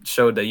that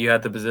showed that you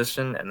had the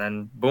position, and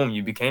then boom,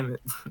 you became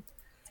it.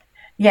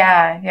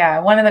 Yeah.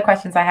 One of the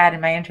questions I had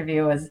in my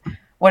interview was,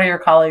 what are your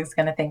colleagues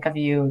going to think of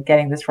you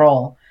getting this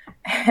role?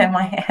 And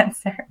my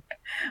answer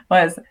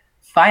was,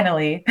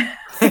 finally.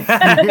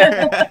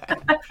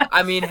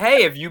 I mean,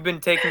 hey, if you've been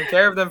taking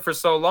care of them for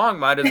so long,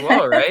 might as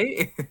well,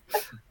 right?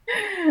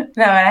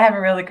 No, and I have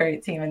a really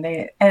great team,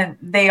 and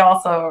they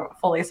also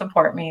fully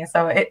support me.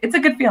 So it's a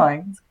good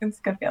feeling. It's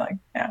a good feeling.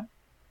 Yeah.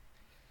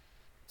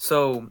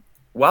 So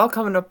while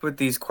coming up with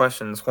these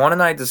questions, Juan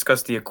and I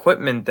discussed the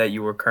equipment that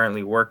you were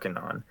currently working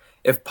on.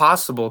 If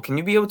possible, can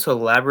you be able to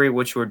elaborate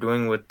what you were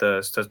doing with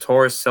the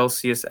Sartorius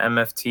Celsius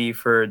MFT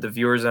for the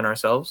viewers and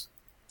ourselves?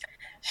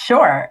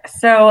 Sure.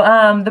 So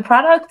the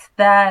product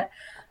that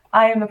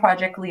I am the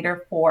project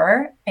leader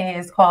for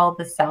is called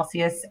the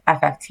Celsius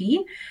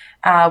FFT,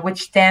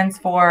 which stands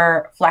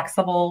for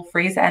Flexible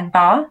Freeze and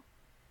Thaw.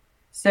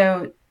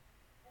 So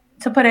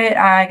to put it,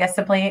 I guess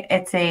simply,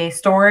 it's a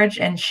storage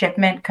and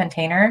shipment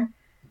container.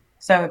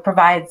 So it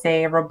provides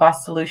a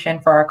robust solution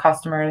for our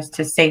customers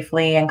to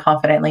safely and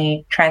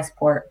confidently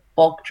transport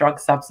bulk drug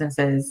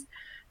substances,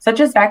 such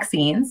as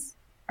vaccines,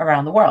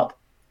 around the world.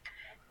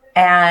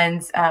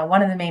 And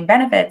one of the main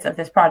benefits of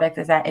this product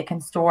is that it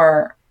can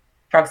store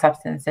drug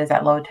substances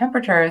at low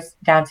temperatures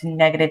down to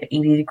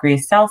 -80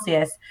 degrees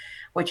Celsius,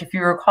 which, if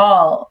you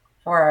recall,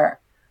 for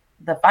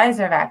the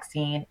Pfizer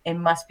vaccine, it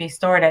must be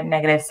stored at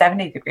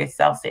 -70 degrees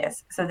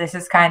Celsius. So this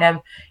is kind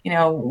of,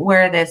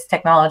 where this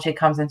technology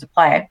comes into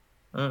play.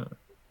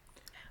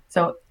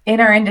 So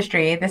in our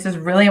industry, this is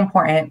really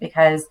important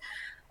because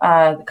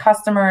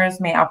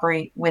customers may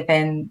operate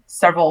within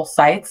several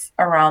sites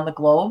around the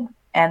globe,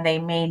 and they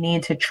may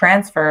need to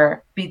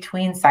transfer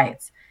between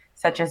sites,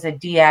 such as a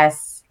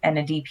DS and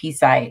a DP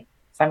site.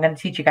 So I'm going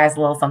to teach you guys a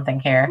little something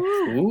here.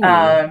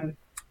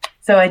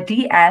 So a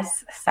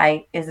DS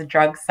site is a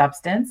drug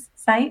substance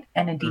site,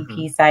 and a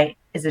DP site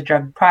is a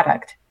drug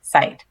product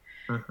site.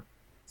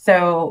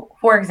 So,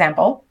 for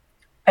example,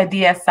 a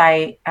DS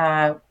site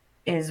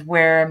is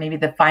where maybe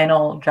the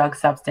final drug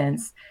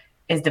substance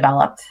is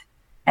developed,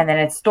 and then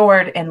it's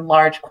stored in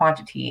large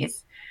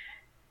quantities.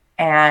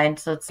 And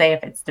so let's say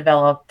if it's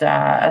developed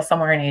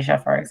somewhere in Asia,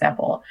 for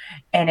example,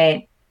 and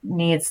it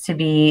needs to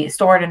be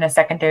stored in a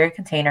secondary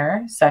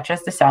container, such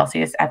as the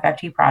Celsius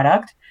FFT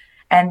product,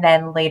 and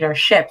then later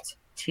shipped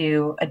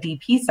to a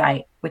DP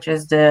site, which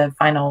is the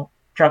final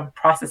drug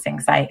processing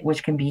site,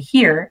 which can be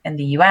here in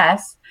the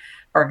US,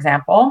 for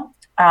example.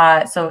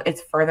 So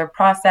it's further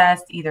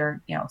processed,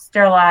 either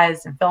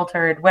sterilized and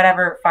filtered,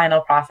 whatever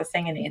final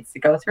processing it needs to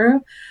go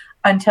through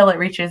until it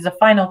reaches a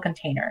final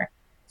container.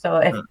 So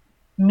if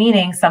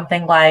meaning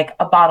something like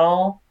a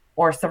bottle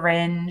or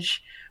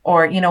syringe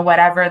or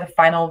whatever the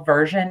final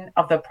version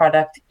of the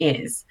product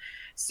is.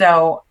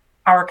 So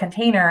our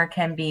container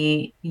can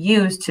be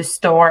used to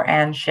store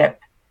and ship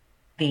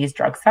these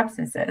drug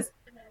substances.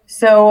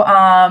 So,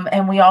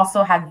 and we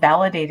also have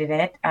validated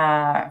it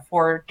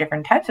for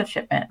different types of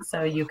shipment.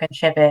 So you can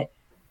ship it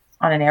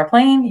on an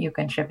airplane, you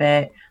can ship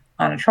it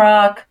on a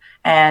truck,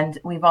 and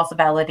we've also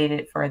validated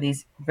it for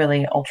these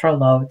really ultra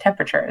low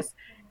temperatures.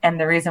 And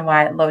the reason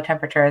why low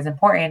temperature is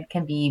important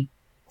can be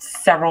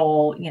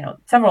several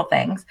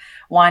things.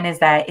 One is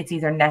that it's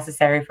either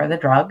necessary for the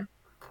drug,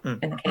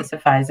 in the case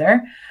of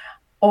Pfizer,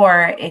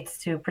 or it's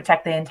to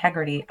protect the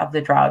integrity of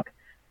the drug.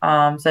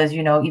 So as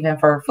you know, even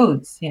for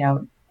foods,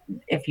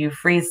 if you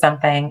freeze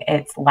something,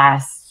 it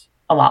lasts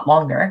a lot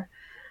longer.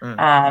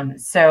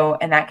 So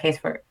in that case,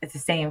 it's the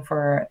same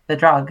for the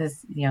drug,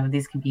 because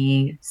these can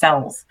be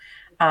cells.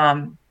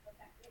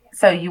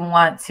 So you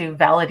want to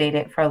validate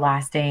it for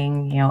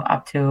lasting,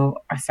 up to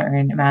a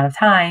certain amount of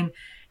time,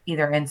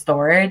 either in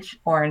storage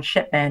or in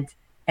shipment,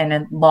 and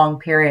in long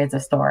periods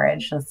of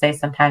storage. Let's say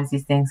sometimes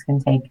these things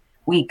can take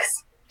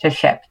weeks to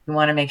ship. You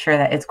want to make sure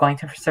that it's going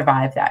to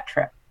survive that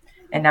trip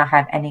and not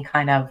have any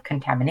kind of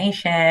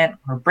contamination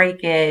or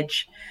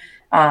breakage.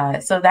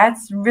 So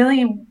that's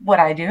really what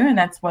I do, and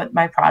that's what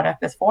my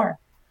product is for.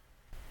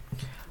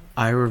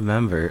 I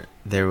remember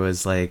there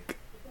was like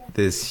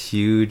this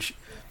huge,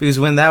 because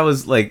when that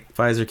was like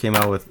Pfizer came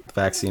out with the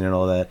vaccine and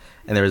all that,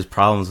 and there was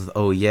problems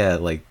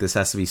with, like this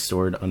has to be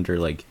stored under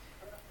like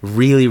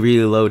really,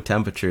 really low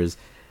temperatures.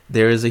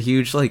 There is a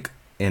huge like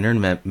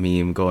internet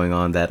meme going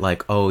on that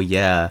like,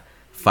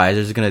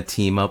 Pfizer's gonna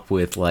team up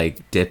with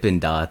like Dippin'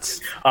 Dots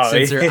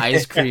since their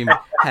ice cream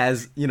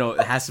has,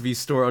 it has to be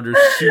stored under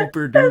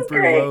super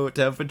duper low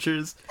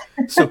temperatures.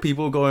 So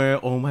people going,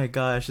 oh my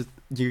gosh,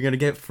 you're gonna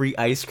get free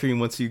ice cream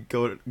once you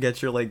go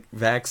get your like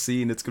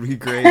vaccine. It's gonna be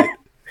great.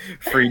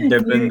 Free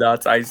Dippin'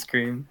 Dots ice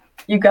cream.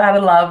 You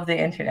gotta love the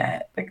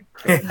internet. They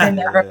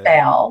never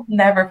fail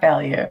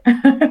you.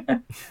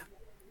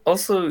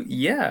 Also,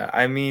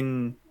 I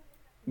mean,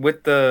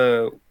 with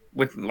the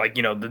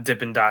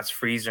Dippin' Dots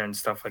freezer and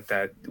stuff like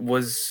that,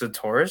 was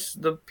Sartorius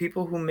the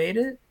people who made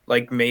it?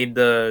 Like made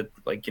the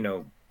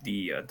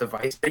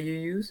device that you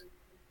use?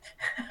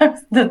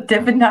 The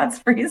Dippin' Dots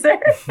freezer?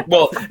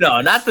 Well,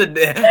 no, not the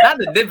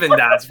Dippin'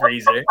 Dots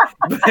freezer,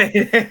 but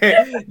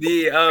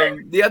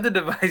the other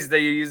device that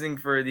you're using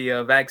for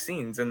the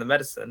vaccines and the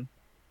medicine.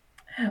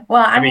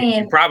 Well, I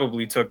mean, you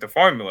probably took the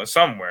formula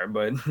somewhere,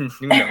 but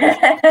who knows?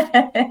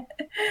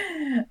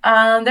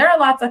 There are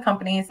lots of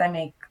companies that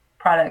make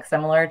products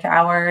similar to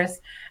ours,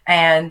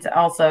 and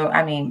also,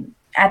 I mean,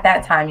 at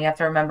that time, you have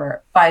to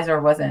remember,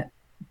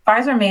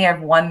 Pfizer may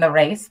have won the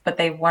race, but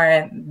they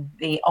weren't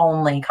the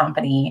only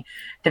company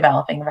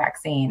developing a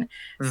vaccine.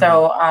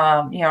 So,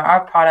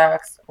 our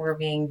products were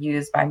being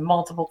used by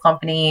multiple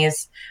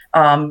companies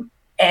and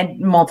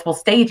multiple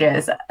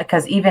stages,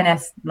 because even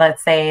if,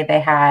 let's say, they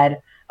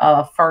had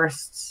a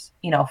first,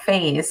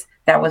 phase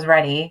that was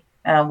ready,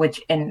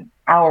 which in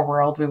our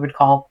world we would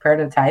call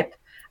prototype,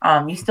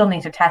 you still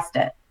need to test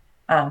it.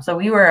 So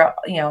we were,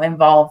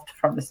 involved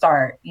from the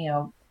start,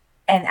 and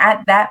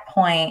at that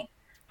point,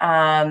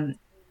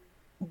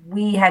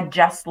 we had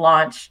just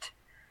launched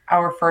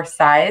our first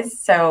size.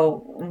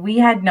 So we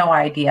had no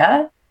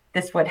idea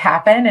this would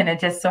happen. And it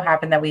just so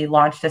happened that we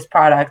launched this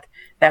product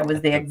that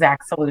was the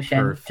exact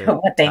solution to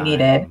what they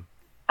needed.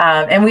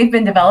 And we've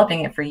been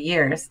developing it for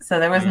years. So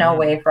there was no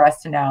way for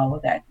us to know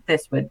that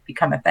this would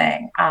become a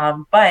thing.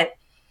 But,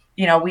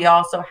 we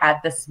also had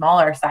the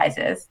smaller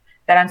sizes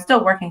that I'm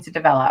still working to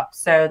develop.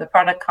 So the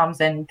product comes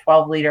in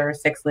 12 liter,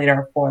 6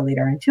 liter, 4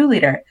 liter, and 2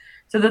 liter.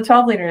 So the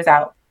 12 liter is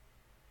out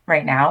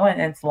right now,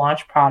 and it's a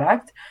launch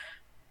product.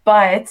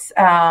 But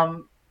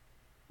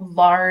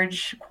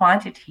large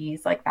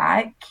quantities like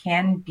that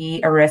can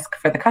be a risk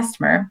for the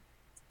customer,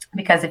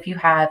 because if you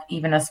have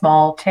even a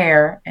small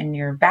tear in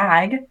your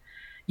bag,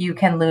 you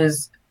can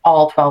lose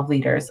all 12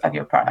 liters of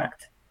your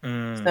product.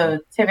 So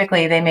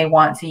typically they may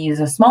want to use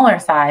a smaller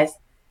size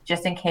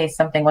just in case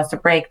something was to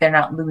break, they're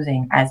not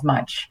losing as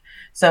much.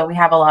 So we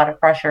have a lot of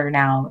pressure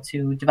now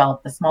to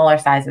develop the smaller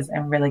sizes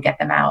and really get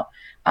them out.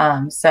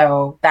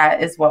 So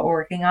that is what we're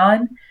working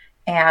on.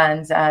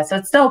 And so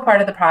it's still a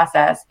part of the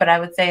process, but I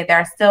would say there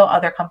are still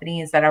other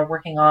companies that are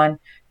working on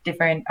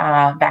different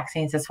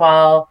vaccines as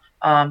well.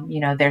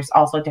 There's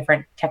also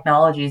different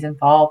technologies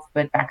involved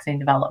with vaccine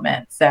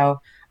development.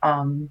 So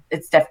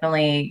it's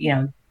definitely,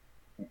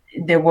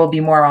 there will be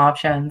more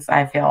options,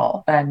 I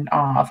feel, than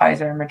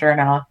Pfizer and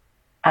Moderna.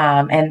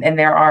 And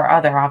there are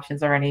other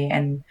options already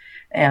in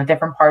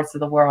different parts of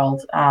the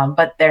world,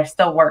 but there's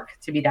still work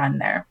to be done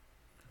there.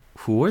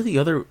 Who are the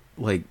other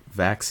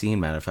vaccine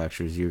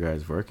manufacturers you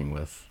guys working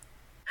with?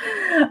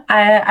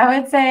 I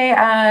would say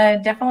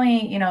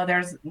definitely,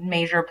 there's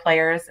major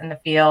players in the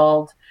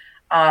field.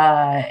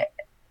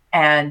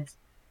 And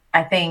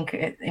I think,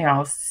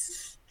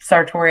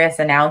 Sartorius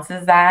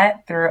announces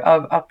that through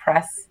a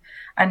press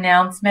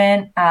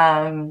announcement.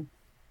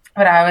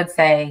 But I would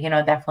say,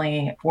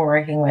 definitely we're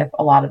working with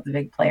a lot of the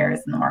big players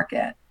in the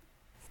market.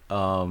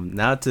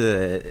 Now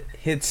to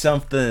hit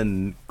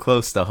something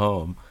close to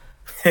home.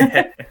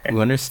 We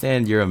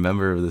understand you're a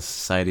member of the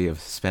Society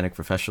of Hispanic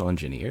Professional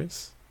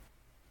Engineers?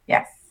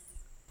 Yes.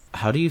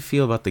 How do you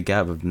feel about the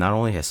gap of not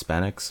only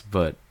Hispanics,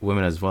 but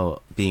women as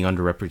well, being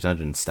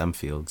underrepresented in STEM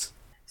fields?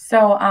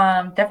 So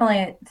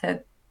definitely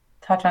to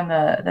touch on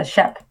the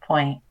SHPE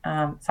point,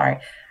 sorry,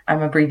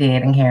 I'm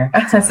abbreviating here.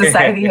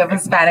 Society of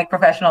Hispanic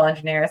Professional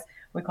Engineers,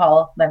 we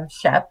call them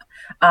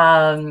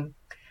SHPE.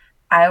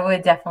 I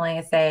would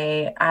definitely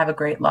say I have a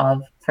great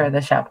love for the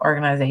SHPE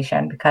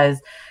organization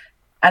because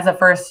as a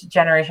first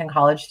generation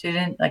college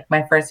student,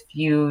 my first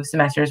few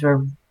semesters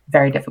were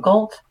very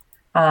difficult.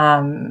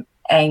 And,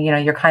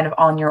 you're kind of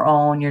on your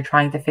own, you're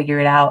trying to figure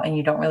it out, and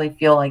you don't really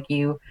feel like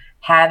you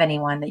have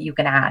anyone that you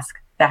can ask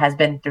that has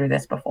been through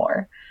this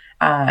before.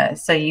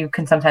 So you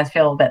can sometimes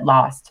feel a bit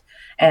lost.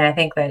 And I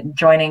think that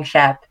joining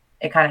SHPE,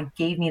 it kind of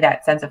gave me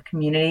that sense of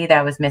community that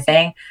I was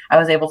missing. I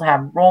was able to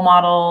have role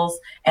models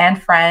and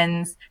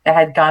friends that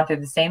had gone through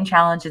the same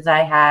challenges I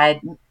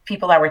had,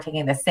 people that were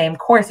taking the same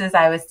courses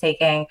I was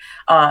taking.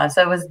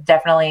 So it was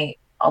definitely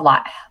a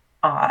lot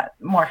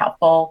more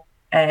helpful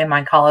in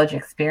my college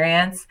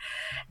experience.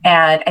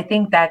 And I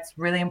think that's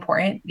really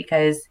important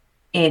because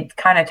it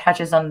kind of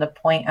touches on the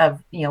point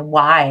of,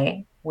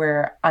 why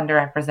we're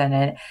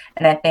underrepresented.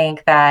 And I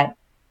think that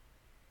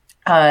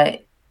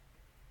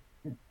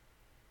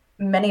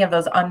many of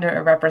those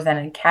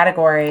underrepresented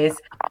categories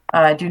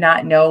do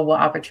not know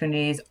what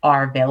opportunities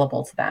are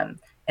available to them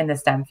in the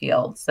STEM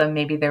field. So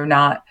maybe they're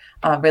not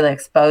really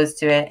exposed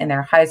to it in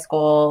their high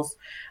schools.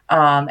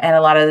 And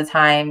a lot of the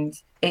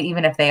times,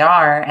 even if they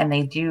are, and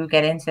they do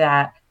get into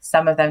that,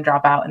 some of them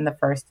drop out in the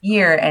first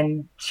year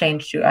and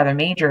change to other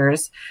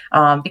majors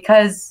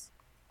because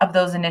of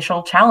those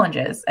initial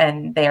challenges,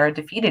 and they are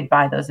defeated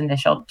by those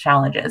initial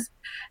challenges.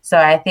 So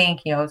I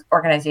think,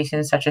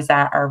 organizations such as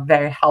that are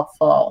very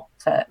helpful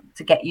to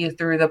get you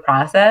through the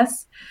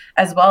process,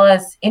 as well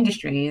as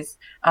industries.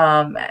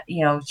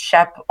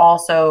 SHPE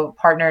also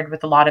partnered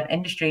with a lot of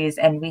industries,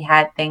 and we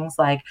had things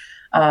like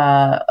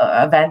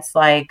events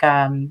like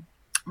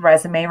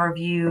resume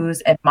reviews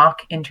and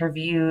mock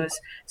interviews.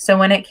 So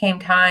when it came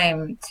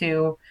time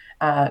to,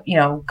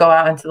 go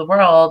out into the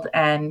world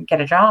and get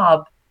a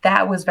job,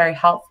 that was very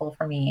helpful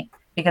for me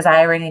because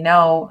I already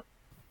know,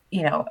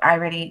 I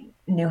already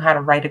knew how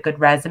to write a good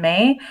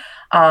resume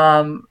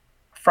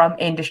from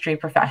industry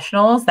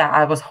professionals that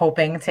I was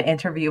hoping to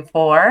interview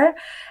for.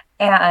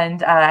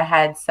 And I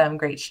had some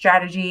great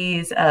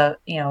strategies of,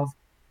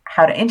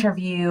 how to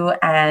interview.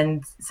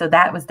 And so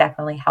that was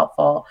definitely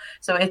helpful.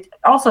 So it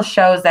also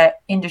shows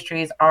that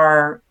industries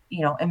are,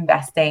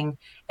 investing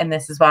in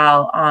this as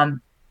well.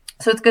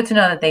 So it's good to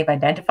know that they've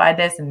identified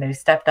this and they've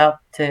stepped up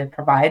to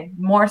provide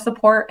more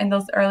support in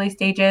those early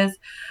stages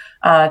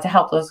to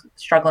help those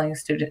struggling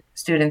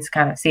students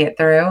kind of see it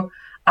through.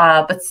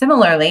 But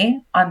similarly,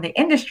 on the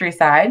industry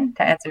side,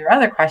 to answer your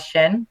other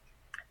question,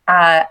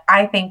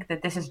 I think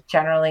that this is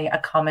generally a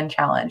common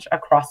challenge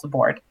across the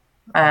board.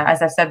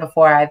 As I've said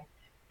before,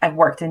 I've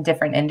worked in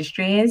different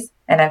industries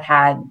and I've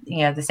had,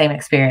 the same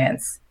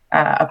experience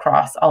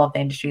across all of the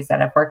industries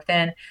that I've worked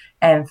in.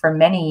 And for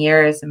many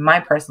years, in my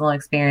personal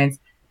experience,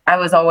 I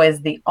was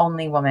always the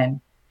only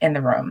woman in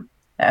the room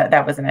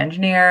that was an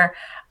engineer,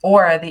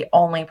 or the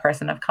only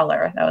person of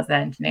color that was an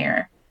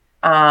engineer.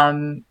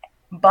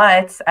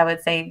 But I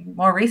would say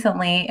more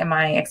recently in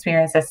my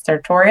experience as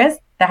Sartorius,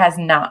 that has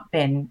not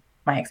been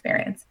my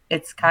experience.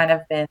 It's kind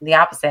of been the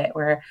opposite,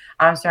 where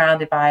I'm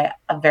surrounded by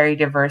a very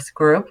diverse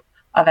group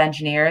of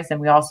engineers and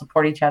we all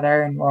support each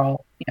other and we're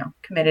all,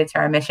 committed to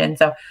our mission.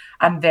 So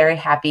I'm very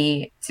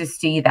happy to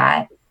see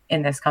that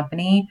in this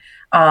company.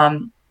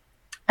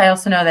 I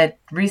also know that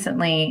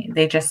recently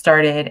they just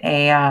started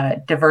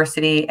a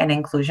diversity and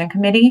inclusion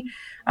committee.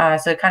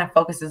 So it kind of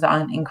focuses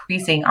on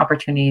increasing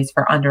opportunities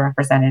for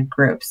underrepresented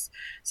groups.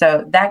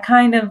 So that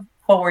kind of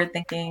forward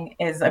thinking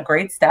is a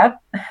great step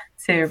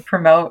to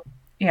promote,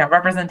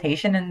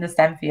 representation in the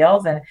STEM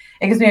fields. And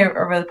it gives me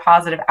a really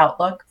positive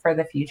outlook for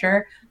the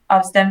future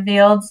of STEM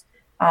fields.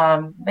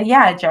 But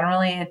yeah,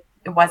 generally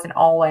it wasn't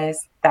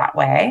always that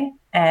way.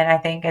 And I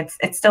think it's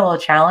still a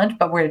challenge,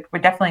 but we're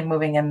definitely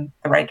moving in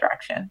the right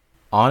direction.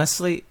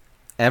 Honestly,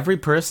 every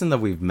person that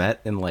we've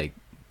met in like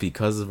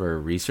because of our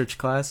research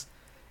class,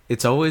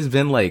 it's always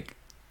been like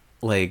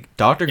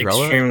Dr.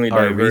 Grella, Extremely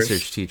our diverse.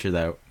 research teacher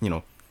that,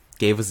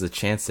 gave us the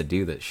chance to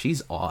do this.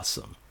 She's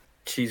awesome.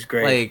 She's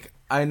great. Like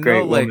I know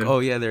Great like woman. oh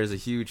yeah, there's a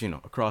huge,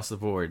 across the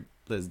board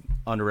there's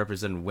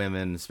underrepresented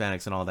women,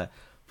 Hispanics and all that.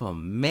 But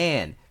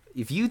man,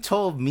 if you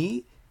told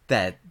me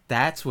that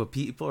that's what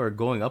people are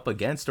going up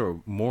against or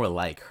more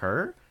like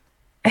her,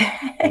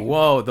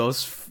 whoa,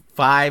 those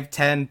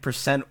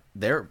 5-10%,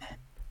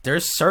 they're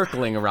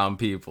circling around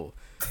people.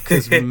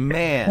 Cause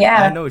man,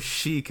 Yeah. I know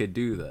she could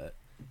do that.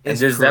 And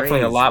It's there's definitely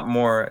a crazy. lot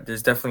more.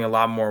 There's definitely a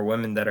lot more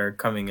women that are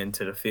coming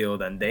into the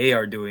field, and they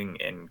are doing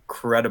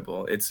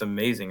incredible. It's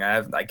amazing.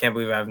 I can't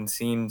believe I haven't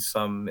seen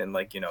some in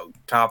like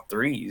top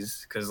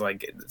threes, because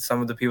like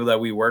some of the people that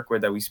we work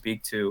with, that we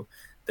speak to,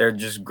 they're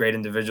just great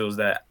individuals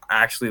that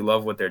actually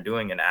love what they're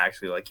doing and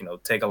actually like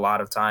take a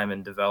lot of time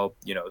and develop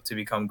to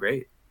become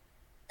great.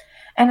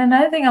 And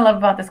another thing I love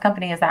about this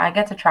company is that I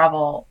get to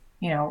travel,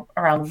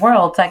 around the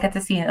world. So I get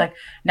to see like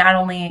not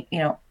only,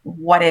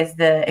 what is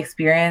the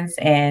experience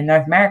in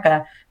North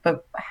America,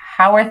 but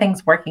how are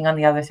things working on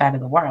the other side of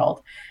the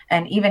world.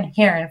 And even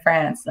here in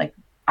France, like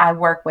I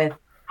work with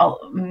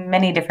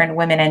many different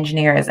women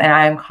engineers, and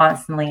I'm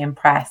constantly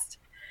impressed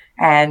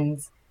and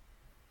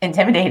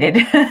intimidated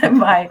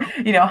by,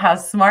 how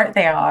smart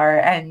they are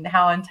and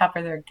how on top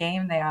of their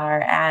game they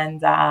are.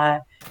 And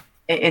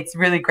it's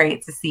really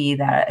great to see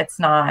that it's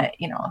not,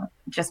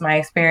 just my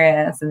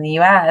experience in the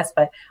US,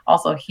 but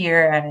also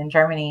here and in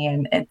Germany.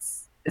 And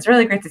it's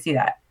really great to see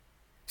that.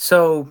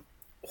 So,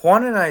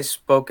 Juan and I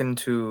spoken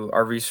to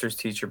our research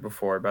teacher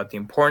before about the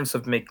importance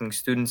of making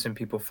students and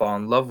people fall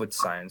in love with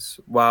science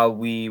while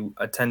we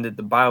attended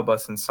the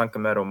biobus in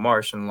Sunken Meadow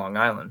Marsh in Long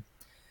Island.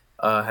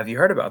 Have you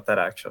heard about that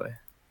actually?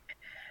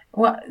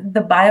 Well,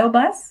 the bio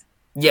bus,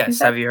 you Yes.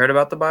 said? Have you heard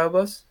about the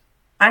biobus?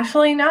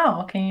 Actually,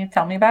 no. Can you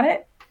tell me about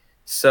it?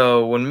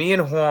 So when me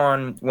and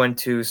Juan went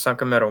to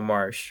Sunken Meadow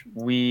Marsh,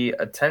 we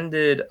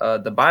attended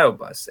the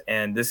biobus,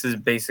 and this is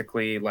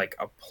basically like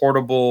a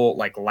portable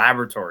like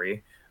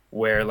laboratory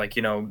where like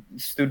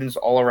students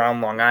all around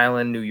Long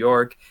Island, New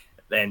York,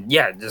 and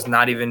yeah, just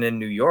not even in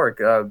New York.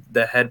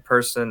 The head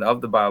person of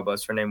the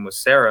biobus, her name was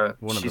Sarah.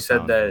 One of She the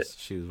said that founders.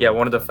 She was yeah, one of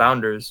one the of the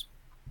founders. founders,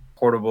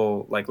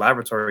 portable like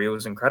laboratory. It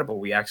was incredible.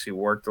 We actually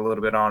worked a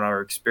little bit on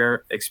our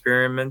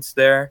experiments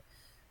there,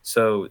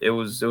 so it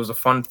was a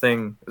fun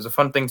thing. It was a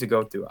fun thing to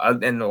go through,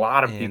 and a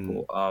lot of And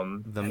people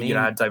the main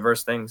had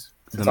diverse things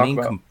to the talk main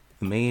about.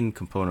 the main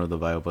component of the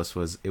biobus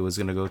was it was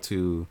gonna go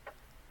to,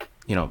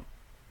 you know,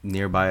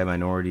 nearby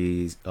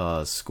minority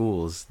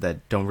schools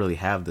that don't really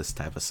have this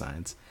type of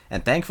science.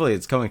 And thankfully,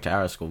 it's coming to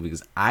our school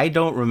because I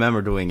don't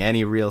remember doing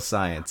any real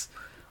science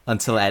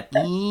until at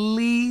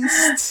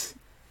least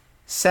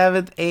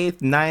seventh,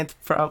 eighth, ninth,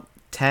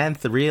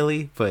 10th,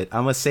 really. But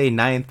I'm gonna say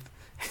ninth.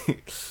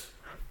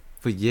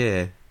 But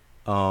yeah,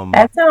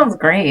 That sounds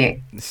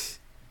great.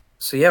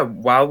 So yeah,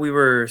 while we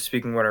were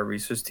speaking with our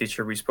research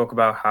teacher, we spoke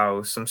about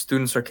how some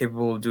students are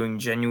capable of doing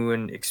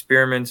genuine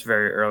experiments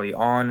very early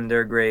on in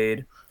their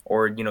grade,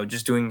 or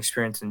just doing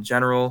experiments in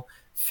general,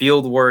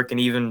 field work, and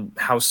even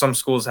how some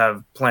schools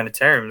have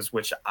planetariums,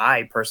 which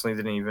I personally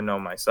didn't even know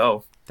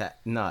myself.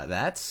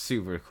 that's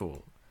super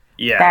cool.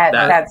 Yeah,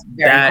 That's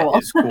very that cool.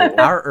 is cool.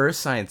 Our earth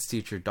science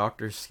teacher,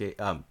 Dr.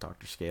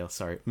 Scale,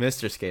 sorry,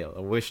 Mr. Scale,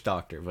 a wish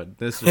doctor, but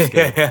Mr.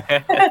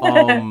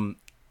 Scale,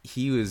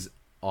 he was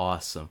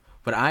awesome.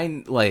 But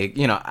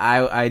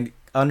I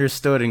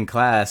understood in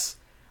class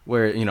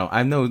where,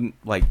 I know,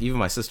 like, even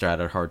my sister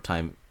had a hard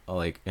time,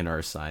 like, in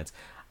earth science.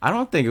 I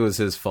don't think it was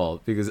his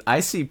fault because I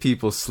see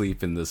people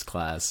sleep in this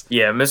class.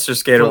 Yeah, Mr.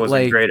 Skater But, was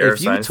like, a great earth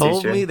if you science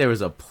told teacher. me there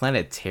was a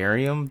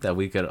planetarium that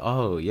we could,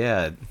 oh,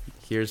 yeah,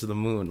 here's the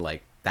moon,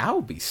 like, that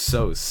would be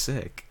so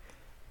sick.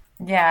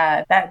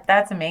 Yeah,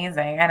 that's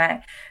amazing.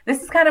 And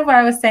this is kind of what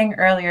I was saying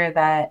earlier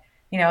that,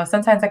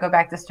 sometimes I go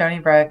back to Stony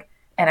Brook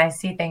and I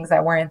see things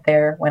that weren't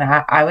there when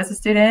I was a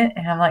student,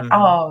 and I'm like, Mhm.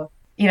 oh,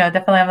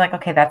 definitely I'm like,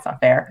 okay, that's not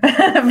fair.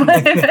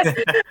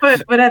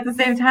 But at the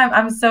same time,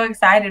 I'm so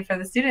excited for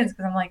the students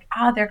because I'm like,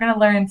 they're gonna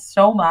learn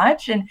so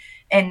much, and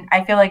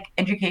I feel like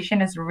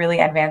education is really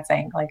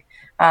advancing. Like,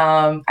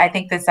 I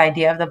think this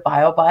idea of the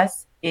bio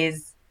bus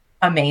is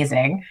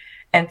amazing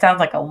and sounds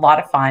like a lot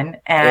of fun.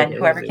 It And is.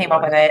 whoever It came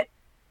up with was. it,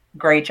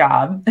 great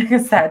job,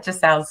 because that just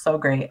sounds so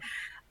great.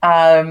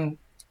 Um,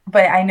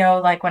 but I know,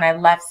 like, when I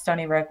left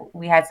Stony Brook,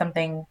 we had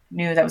something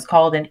new that was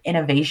called an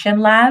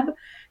innovation lab.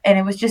 And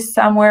it was just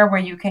somewhere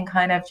where you can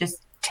kind of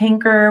just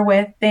tinker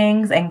with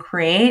things and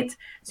create.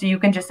 So you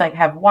can just like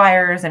have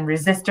wires and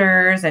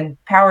resistors and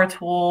power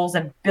tools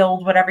and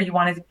build whatever you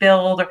wanted to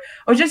build,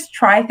 or just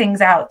try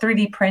things out,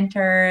 3D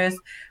printers.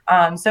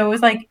 So it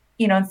was like,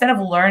 instead of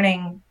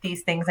learning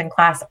these things in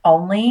class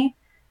only,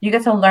 you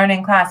get to learn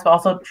in class, but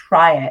also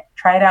try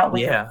it out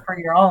with Yeah. for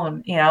your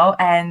own,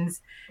 and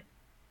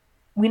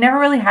we never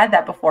really had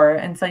that before.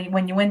 And so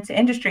when you went to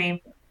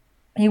industry,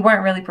 you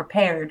weren't really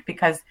prepared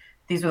because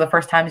these were the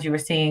first times you were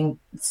seeing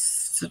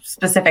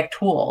specific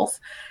tools.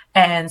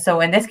 And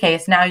so in this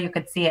case, now you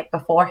could see it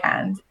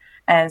beforehand.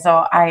 And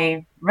so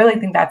I really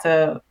think that's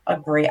a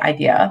great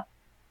idea.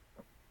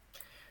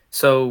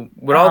 So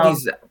with all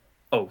these,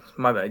 oh,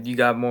 my bad. You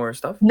got more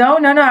stuff? No.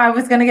 I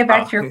was going to get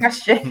back to your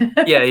question.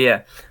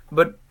 Yeah.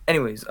 But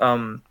anyways,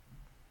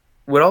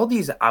 with all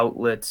these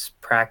outlets,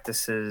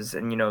 practices,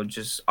 and,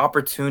 just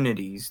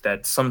opportunities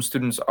that some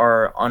students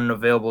are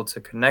unavailable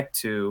to connect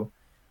to,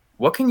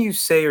 what can you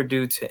say or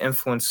do to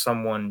influence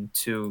someone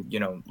to,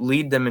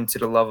 lead them into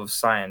the love of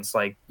science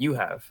like you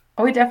have?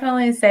 I would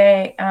definitely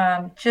say,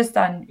 just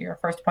on your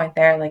first point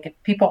there, like if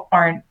people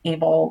aren't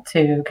able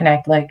to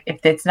connect, like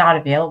if it's not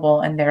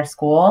available in their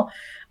school,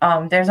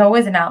 there's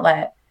always an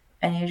outlet,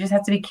 and you just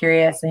have to be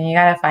curious and you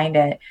got to find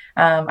it.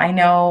 I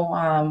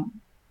know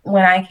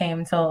when I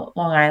came to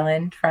Long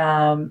Island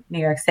from New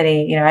York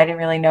City, I didn't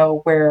really know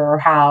where or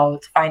how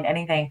to find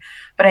anything,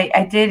 but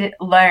I did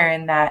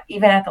learn that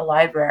even at the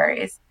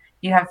libraries,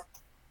 you have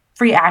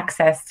free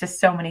access to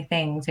so many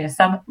things.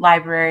 Some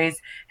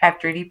libraries have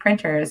 3D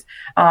printers.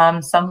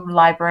 Some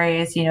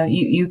libraries,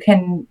 you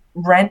can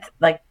rent,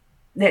 like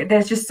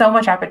there's just so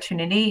much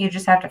opportunity. You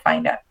just have to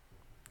find it.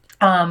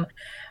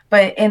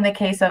 But in the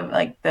case of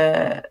like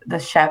the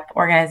SHPE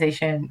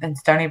organization in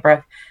Stony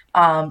Brook,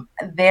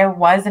 there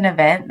was an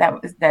event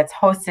that's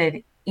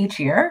hosted each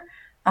year.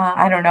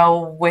 I don't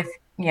know with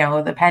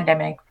the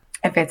pandemic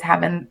if it's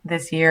happened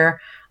this year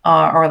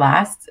or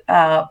last,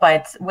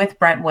 but with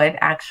Brentwood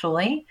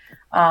actually,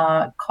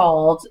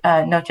 called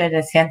Noche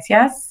de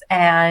Ciencias,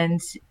 and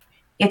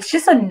it's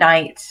just a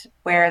night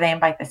where they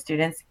invite the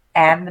students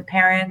and the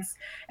parents,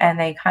 and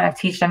they kind of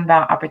teach them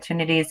about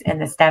opportunities in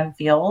the STEM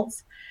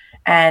fields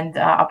and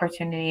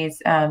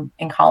opportunities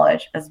in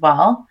college as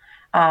well.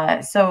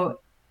 So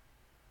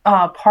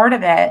part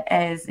of it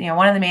is,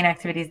 one of the main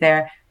activities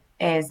there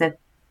is that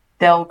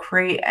they'll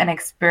create an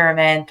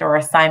experiment or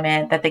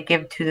assignment that they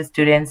give to the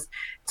students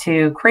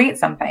to create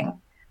something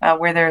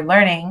where they're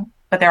learning,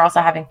 but they're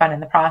also having fun in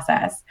the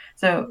process.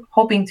 So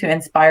hoping to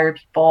inspire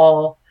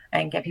people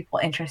and get people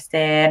interested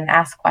and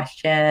ask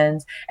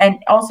questions, and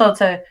also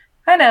to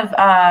kind of,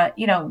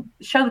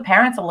 show the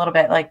parents a little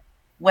bit like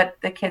what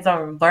the kids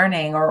are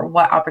learning or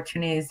what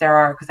opportunities there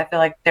are. Because I feel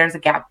like there's a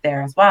gap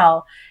there as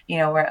well,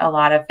 where a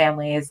lot of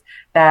families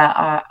that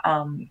have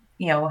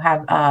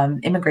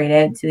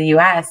immigrated to the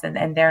U.S.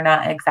 and they're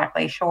not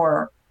exactly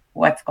sure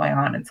what's going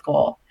on in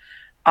school.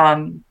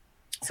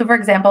 So for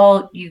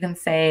example, you can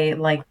say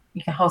like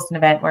you can host an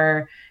event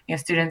where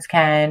students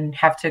can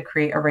have to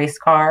create a race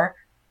car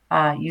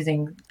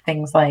using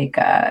things like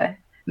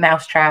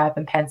mousetrap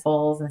and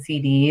pencils and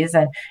CDs,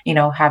 and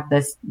have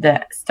the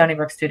Stony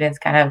Brook students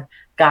kind of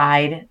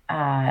guide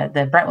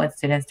the Brentwood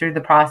students through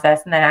the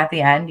process, and then at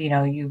the end,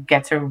 you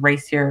get to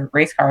race your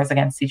race cars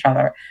against each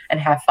other and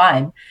have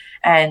fun.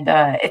 And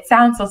it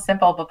sounds so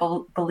simple, but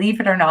believe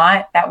it or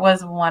not, that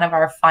was one of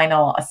our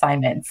final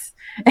assignments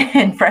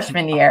in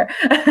freshman year.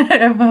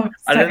 I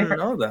didn't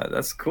know that.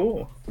 That's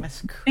cool.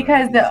 That's crazy.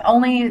 Because the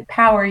only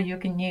power you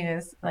can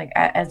use, like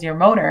as your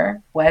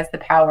motor, was the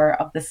power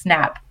of the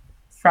snap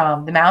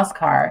from the mouse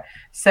car.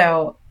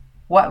 So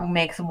what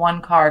makes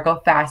one car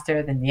go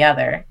faster than the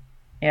other?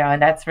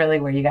 And that's really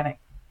where you got to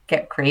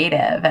get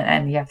creative,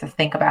 and you have to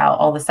think about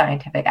all the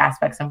scientific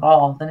aspects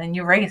involved, and then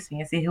you race and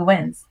you see who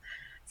wins.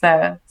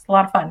 So it's a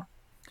lot of fun.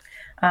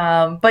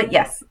 But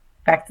yes,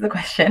 back to the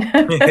question.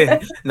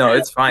 No,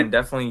 it's fine.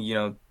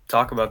 Definitely,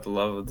 talk about the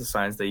love of the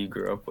science that you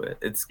grew up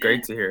with. It's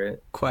great to hear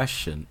it.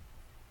 Question.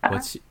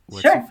 What's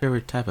sure. your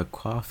favorite type of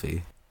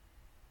coffee?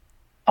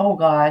 Oh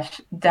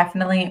gosh,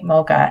 definitely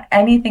mocha.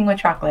 Anything with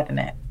chocolate in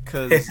it.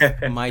 Because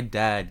my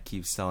dad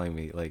keeps telling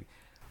me, like,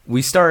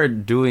 we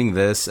started doing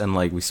this and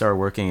like we started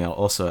working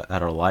also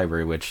at our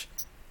library, which,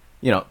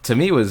 to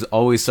me was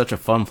always such a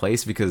fun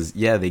place because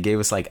they gave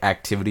us like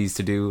activities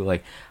to do.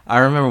 Like I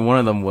remember one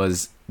of them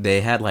was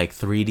they had like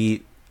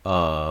 3D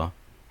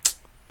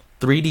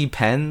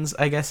pens,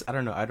 I guess. I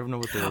don't know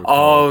what they were called.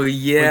 Oh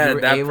yeah, you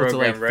were that able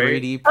program, to like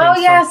right? 3D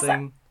print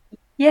something.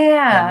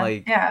 Yeah. And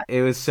like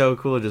it was so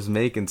cool just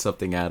making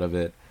something out of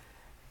it.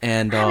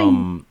 And I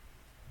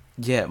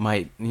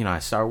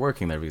started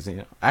working there because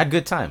I had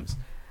good times.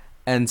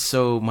 And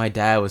so my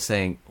dad was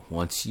saying,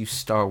 once you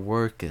start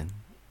working,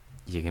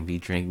 you're going to be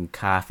drinking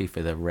coffee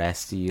for the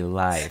rest of your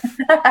life.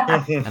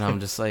 And I'm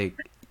just like,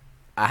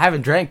 I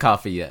haven't drank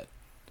coffee yet.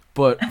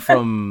 But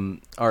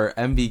from our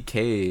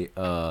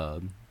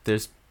MBK,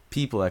 there's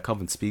people that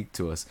come and speak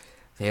to us.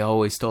 They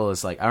always told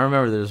us, like, I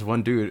remember there's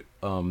one dude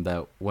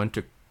that went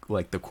to,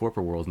 like, the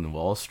corporate world in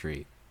Wall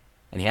Street.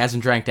 And he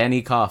hasn't drank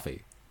any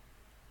coffee.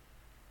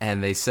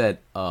 And they said,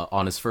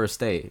 on his first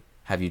day,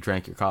 have you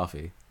drank your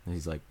coffee? And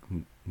he's like,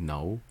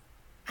 no.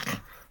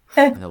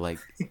 And they're like,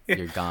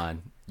 you're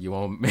gone. You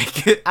won't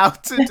make it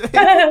out today.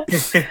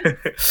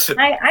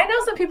 I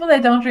know some people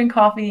that don't drink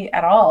coffee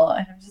at all,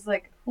 and I'm just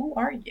like, who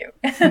are you?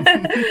 But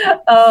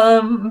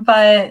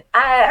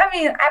I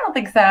mean, I don't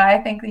think so. I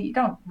think that you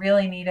don't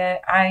really need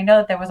it. I know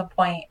that there was a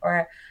point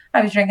where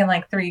I was drinking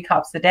like 3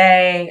 cups a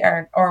day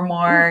or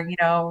more,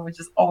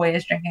 just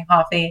always drinking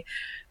coffee.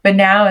 But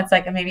now it's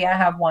like maybe I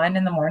have one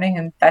in the morning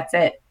and that's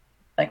it,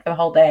 like for the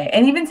whole day.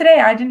 And even today,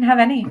 I didn't have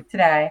any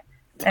today.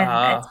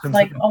 And it's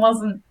like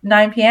almost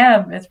 9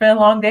 p.m. It's been a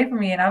long day for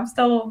me, and I'm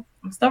still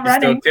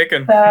running. Still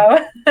kicking.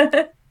 So,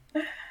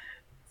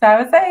 so I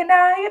would say,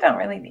 no, you don't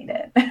really need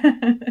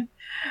it.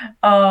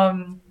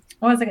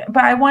 What was it?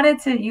 But I wanted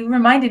to. You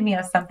reminded me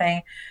of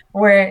something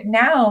where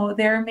now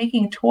they're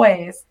making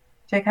toys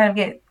to kind of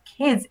get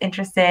kids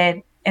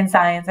interested in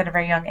science at a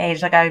very young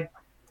age. Like I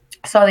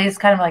saw these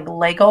kind of like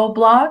Lego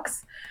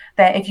blocks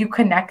that if you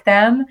connect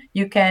them,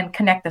 you can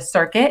connect the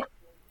circuit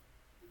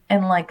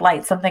and like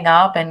light something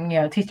up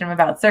and teach them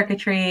about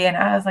circuitry. And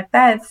I was like,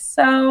 that's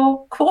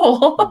so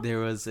cool. There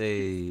was such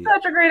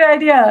a great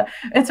idea,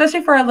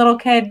 especially for a little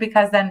kid,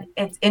 because then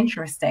it's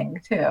interesting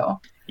too.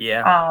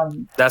 Yeah.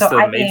 That's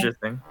the major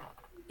thing.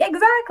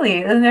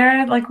 Exactly. And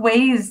there are like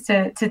ways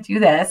to do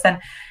this.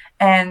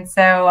 And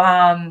so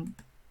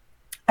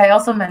I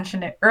also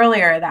mentioned it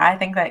earlier that I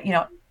think that,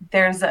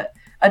 there's a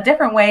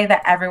different way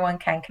that everyone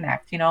can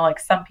connect, like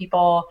some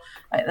people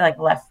like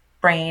left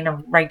brain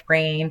or right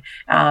brain.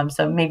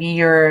 So maybe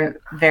you're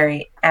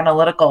very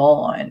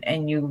analytical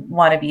and you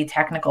want to be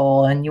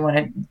technical and you want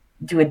to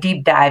do a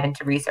deep dive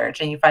into research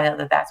and you find out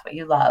that that's what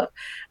you love.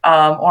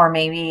 Or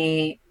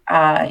maybe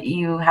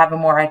you have a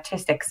more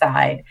artistic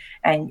side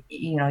and,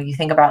 you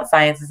think about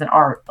science as an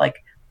art,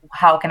 like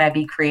how can I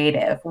be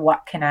creative?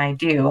 What can I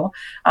do?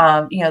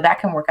 That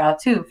can work out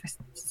too. For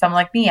someone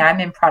like me,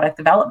 I'm in product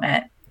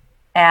development.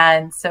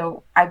 And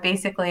so I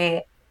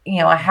basically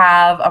I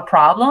have a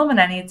problem and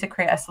I need to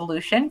create a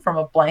solution from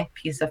a blank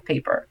piece of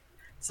paper.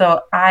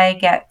 So I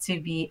get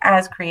to be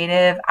as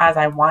creative as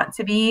I want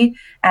to be.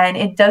 And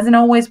it doesn't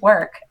always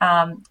work.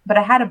 But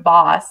I had a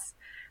boss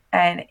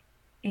and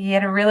he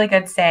had a really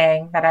good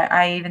saying that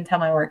I even tell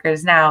my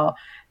workers now,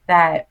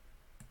 that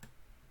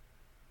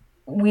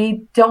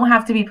we don't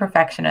have to be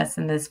perfectionists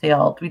in this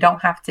field. We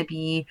don't have to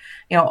be,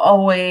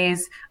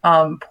 always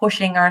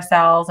pushing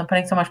ourselves and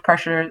putting so much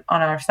pressure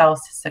on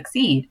ourselves to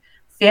succeed.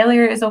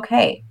 Failure is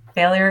okay.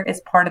 Failure is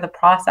part of the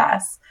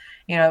process.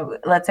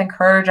 Let's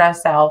encourage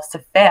ourselves to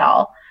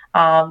fail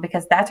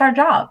because that's our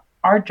job.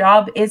 Our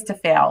job is to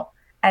fail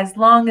as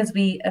long as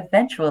we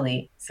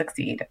eventually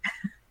succeed.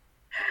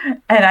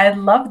 And I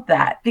loved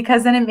that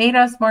because then it made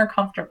us more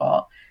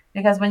comfortable,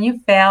 because when you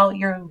fail,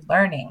 you're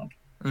learning.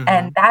 Mm-hmm.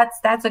 And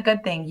that's a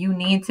good thing. You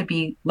need to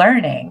be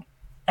learning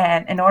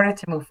and in order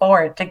to move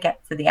forward to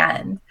get to the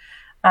end.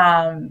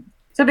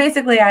 So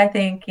basically, I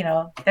think,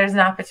 there's an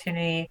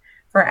opportunity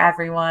for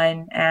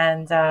everyone.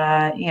 And,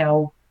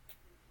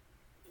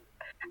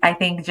 I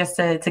think just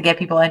to get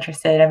people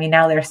interested,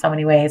 now there's so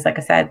many ways, like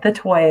I said, the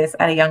toys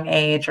at a young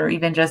age, or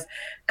even just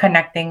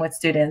connecting with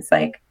students,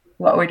 like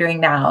what we're doing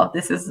now.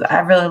 I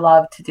really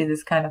love to do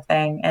this kind of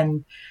thing.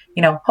 And,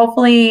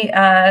 hopefully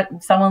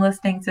someone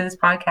listening to this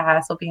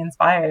podcast will be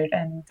inspired,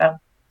 and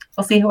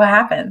we'll see what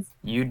happens.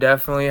 You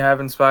definitely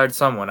have inspired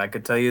someone. I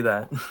could tell you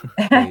that.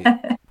 Okay.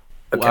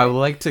 Well, I would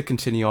like to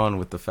continue on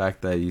with the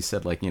fact that you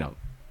said, like, you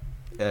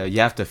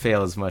have to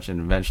fail as much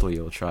and eventually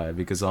you'll try,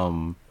 because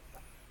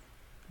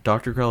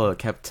Dr. Grella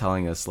kept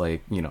telling us,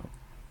 like,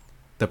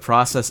 the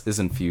process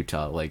isn't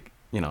futile. Like,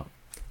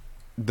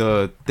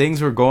 the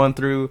things we're going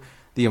through,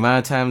 the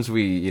amount of times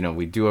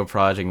we do a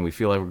project and we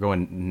feel like we're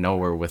going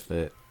nowhere with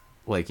it,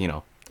 like,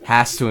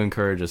 has to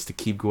encourage us to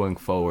keep going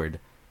forward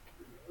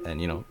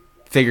and,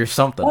 figure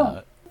something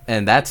out.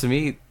 And that, to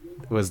me,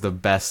 was the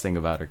best thing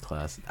about her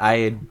class.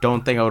 I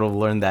don't think I would have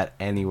learned that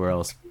anywhere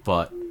else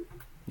but,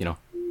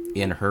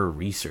 in her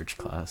research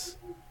class.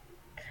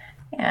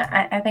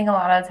 Yeah, I think a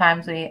lot of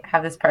times we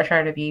have this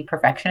pressure to be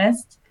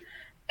perfectionists,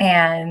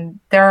 and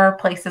there are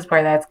places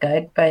where that's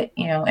good, but,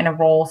 in a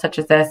role such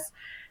as this,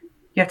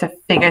 you have to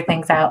figure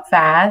things out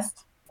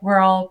fast. We're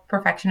all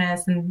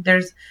perfectionists, and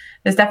there's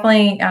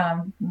definitely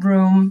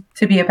room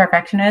to be a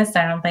perfectionist.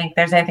 I don't think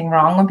there's anything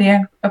wrong with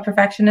being a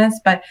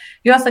perfectionist, but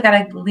you also got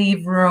to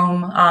leave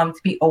room to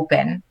be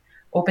open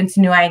to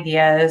new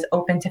ideas,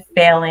 open to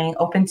failing,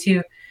 open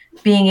to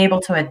being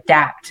able to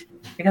adapt,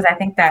 because I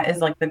think that is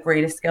like the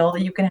greatest skill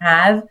that you can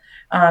have,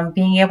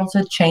 being able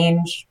to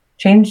change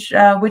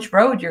which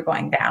road you're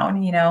going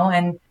down,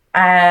 and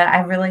I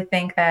really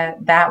think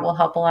that will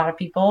help a lot of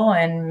people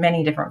in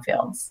many different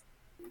fields.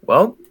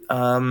 Well,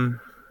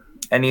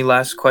 any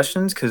last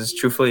questions? Because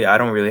truthfully, I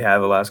don't really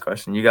have a last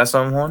question. You got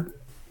something, Juan?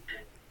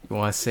 You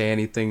want to say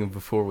anything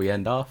before we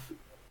end off?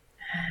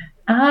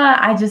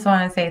 I just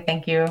want to say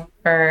thank you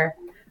for...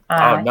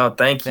 thank you.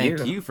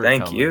 Thank you for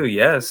Thank coming. you,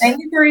 yes. Thank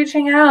you for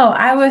reaching out.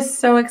 I was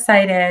so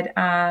excited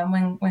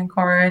when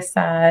Chorus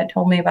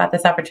told me about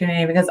this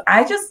opportunity, because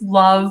I just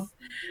love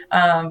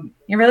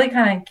you're really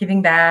kind of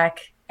giving back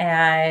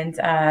and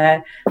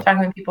talking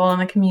with people in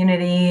the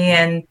community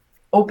and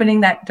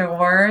opening that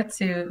door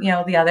to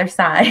the other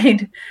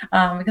side,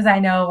 because I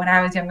know when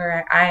I was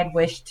younger, I had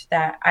wished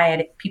that I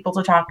had people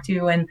to talk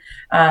to and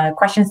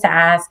questions to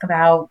ask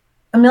about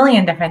a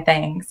million different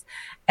things.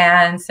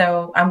 And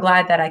so I'm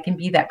glad that I can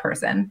be that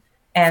person.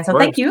 And so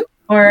thank you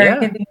for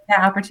giving me that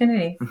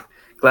opportunity.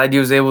 Glad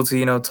you was able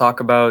to, talk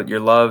about your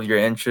love, your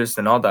interest,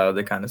 and all that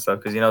other kind of stuff.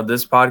 Because,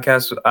 this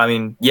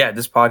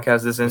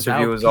podcast, this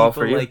interview is all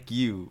for you. Like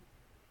you.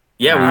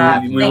 Yeah,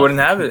 we wouldn't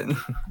have it.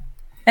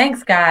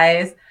 Thanks,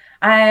 guys.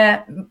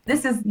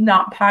 This is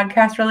not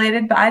podcast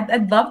related, but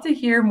I'd love to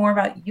hear more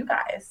about you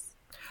guys.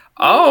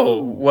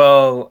 Oh,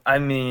 well,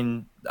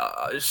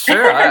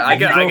 sure. I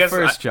guess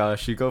first,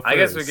 Josh. You go first. I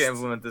guess we can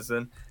implement this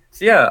in.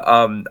 So yeah,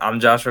 I'm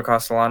Joshua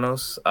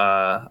Castellanos.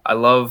 I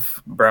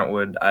love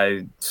Brentwood.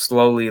 I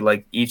slowly,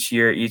 like each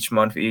year, each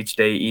month, each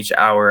day, each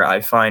hour, I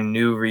find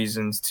new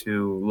reasons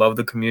to love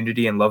the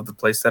community and love the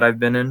place that I've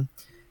been in.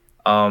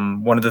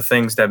 One of the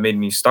things that made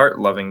me start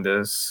loving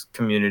this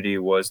community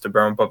was the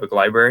Brentwood Public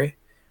Library,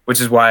 which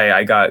is why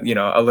I got,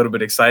 a little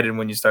bit excited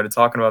when you started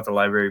talking about the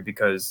library,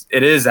 because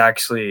it is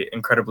actually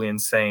incredibly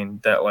insane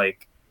that,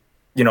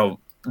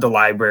 the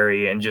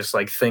library and just,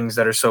 things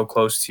that are so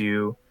close to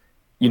you,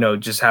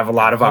 just have a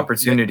lot of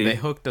opportunity. They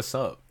hooked us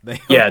up. They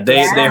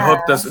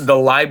hooked us. The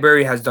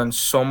library has done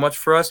so much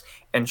for us.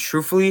 And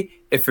truthfully,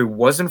 if it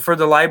wasn't for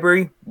the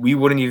library, we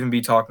wouldn't even be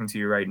talking to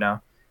you right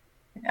now.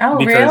 Oh,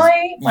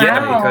 really? Wow.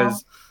 Yeah,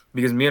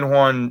 because me and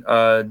Juan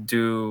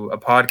do a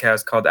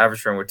podcast called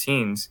Average Brentwood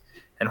Teens.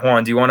 And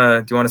Juan, do you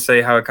wanna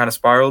say how it kind of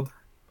spiraled?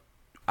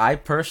 I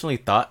personally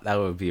thought that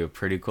would be a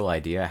pretty cool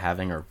idea,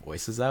 having our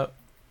voices out.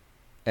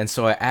 And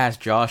so I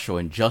asked Joshua,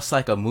 and just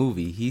like a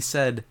movie, he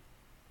said,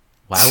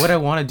 "Why would I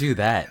want to do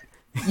that?"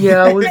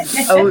 Yeah,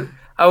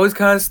 I was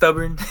kind of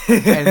stubborn.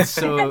 And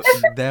so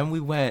then we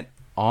went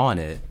on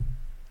it.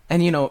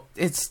 And,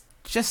 it's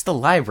just the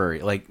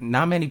library.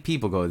 Not many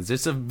people go.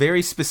 There's a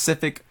very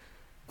specific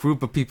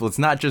group of people. It's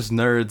not just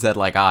nerds that,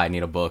 I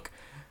need a book.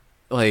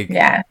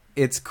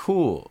 It's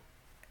cool.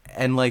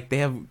 And, they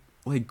have,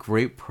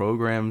 great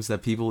programs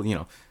that people,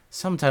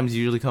 sometimes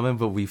usually come in.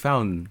 But we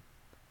found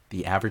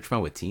the Average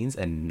Brentwood Teens,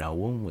 and no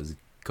one was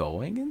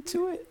going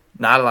into it.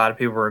 Not a lot of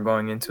people were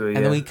going into it.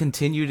 And then we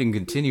continued,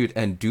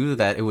 and due to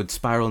that, it would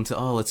spiral into,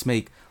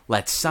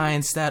 let's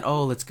science that.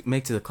 Oh, let's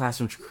make to the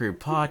Classroom to Career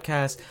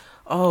podcast.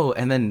 Oh,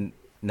 and then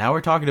now we're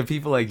talking to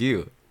people like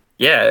you.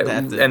 Yeah,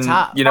 and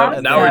top.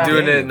 Now we're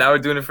doing it. Now we're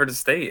doing it for the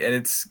state, and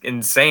it's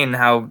insane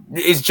how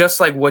it's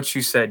just like what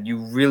you said. You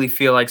really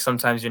feel like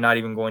sometimes you're not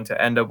even going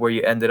to end up where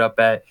you ended up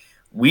at.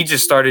 We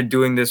just started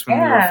doing this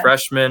when we were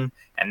freshmen,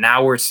 and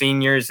now we're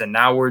seniors, and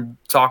now we're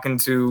talking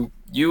to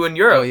you in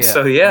Europe. Oh, yeah.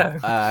 So yeah,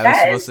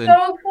 that is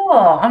so cool.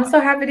 I'm so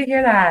happy to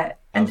hear that.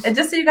 And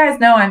just so you guys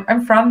know,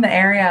 I'm from the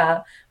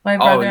area. My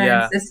brother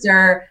and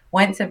sister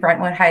went to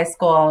Brentwood High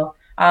School.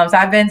 So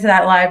I've been to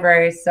that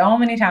library so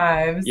many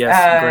times.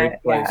 Yes,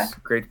 great place. Yeah.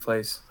 Great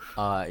place.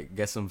 I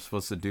guess I'm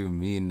supposed to do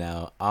me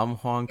now. I'm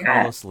Juan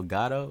Carlos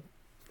Legado,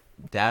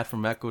 dad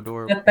from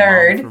Ecuador, the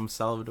third mom from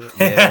Salvador.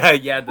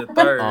 Yeah, the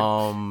third.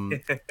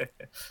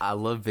 I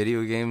love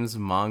video games,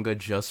 manga.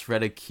 Just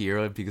read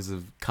Akira because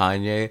of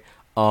Kanye.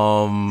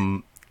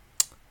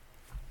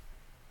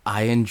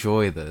 I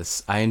enjoy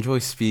this. I enjoy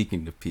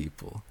speaking to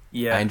people.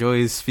 Yeah, I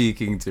enjoy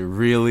speaking to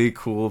really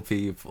cool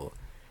people.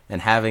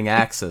 And having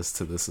access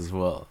to this as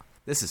well.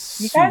 This is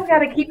you guys got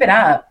to keep it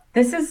up.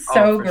 This is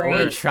so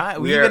great. Sure.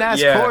 We even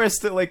asked Chorus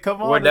to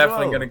come on. We're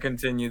definitely going to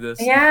continue this.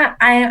 Yeah,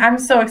 I'm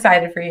so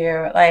excited for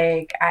you.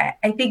 I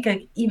think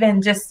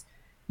even just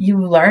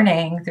you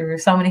learning through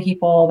so many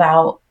people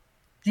about,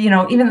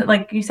 even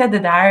like you said, the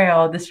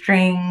diario, the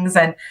strings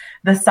and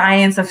the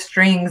science of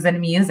strings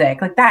and music.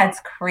 That's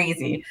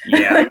crazy.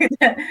 Yeah.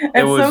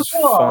 It was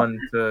so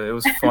cool. It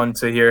was fun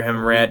to hear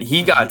him rant.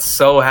 He got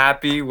so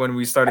happy when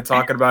we started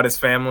talking about his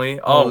family.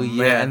 Oh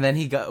yeah. Man. And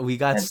then we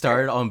got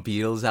started on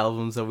Beatles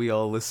albums that we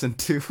all listened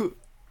to.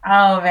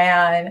 Oh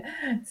man.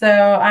 So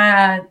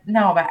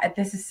no, but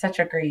this is such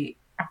a great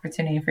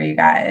opportunity for you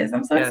guys.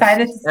 I'm so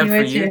excited to see and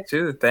for you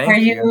too.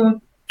 Thank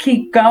you.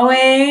 Keep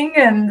going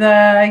and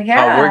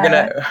we're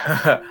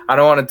gonna I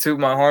don't want to toot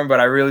my horn,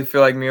 but I really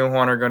feel like me and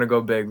Juan are gonna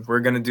go big.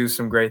 We're gonna do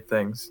some great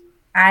things.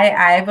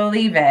 I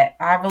believe it.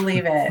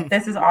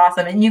 This is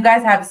awesome, and you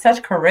guys have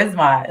such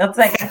charisma.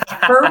 It's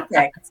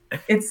perfect.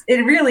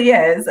 It really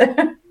is.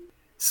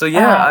 So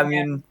yeah,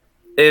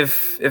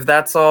 if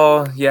that's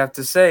all you have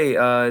to say,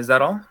 is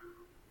that all?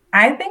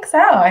 I think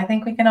so. I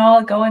think we can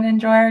all go and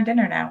enjoy our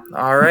dinner now.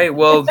 All right.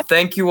 Well,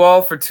 thank you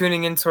all for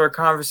tuning into our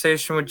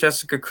conversation with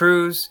Jessica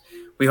Cruz.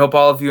 We hope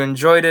all of you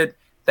enjoyed it.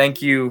 Thank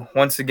you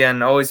once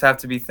again. Always have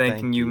to be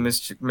thanking you,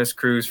 Miss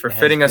Cruz, for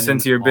fitting us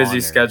into your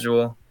busy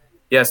schedule.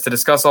 Yes, to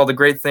discuss all the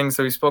great things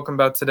that we've spoken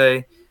about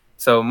today.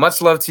 So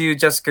much love to you,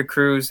 Jessica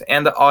Cruz,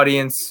 and the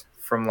audience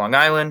from Long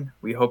Island.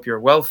 We hope you're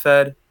well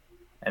fed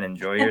and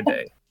enjoy your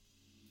day.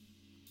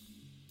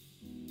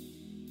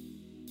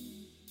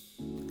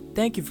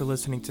 Thank you for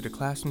listening to the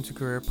Classroom to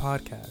Career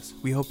podcast.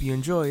 We hope you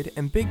enjoyed,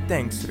 and big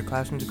thanks to the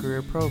Classroom to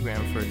Career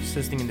program for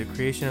assisting in the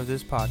creation of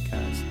this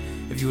podcast.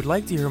 If you would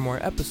like to hear more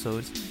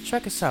episodes,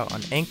 check us out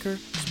on Anchor,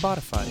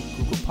 Spotify,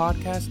 Google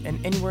Podcasts,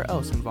 and anywhere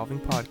else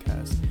involving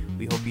podcasts.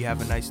 We hope you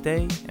have a nice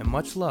day, and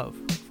much love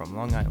from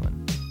Long Island.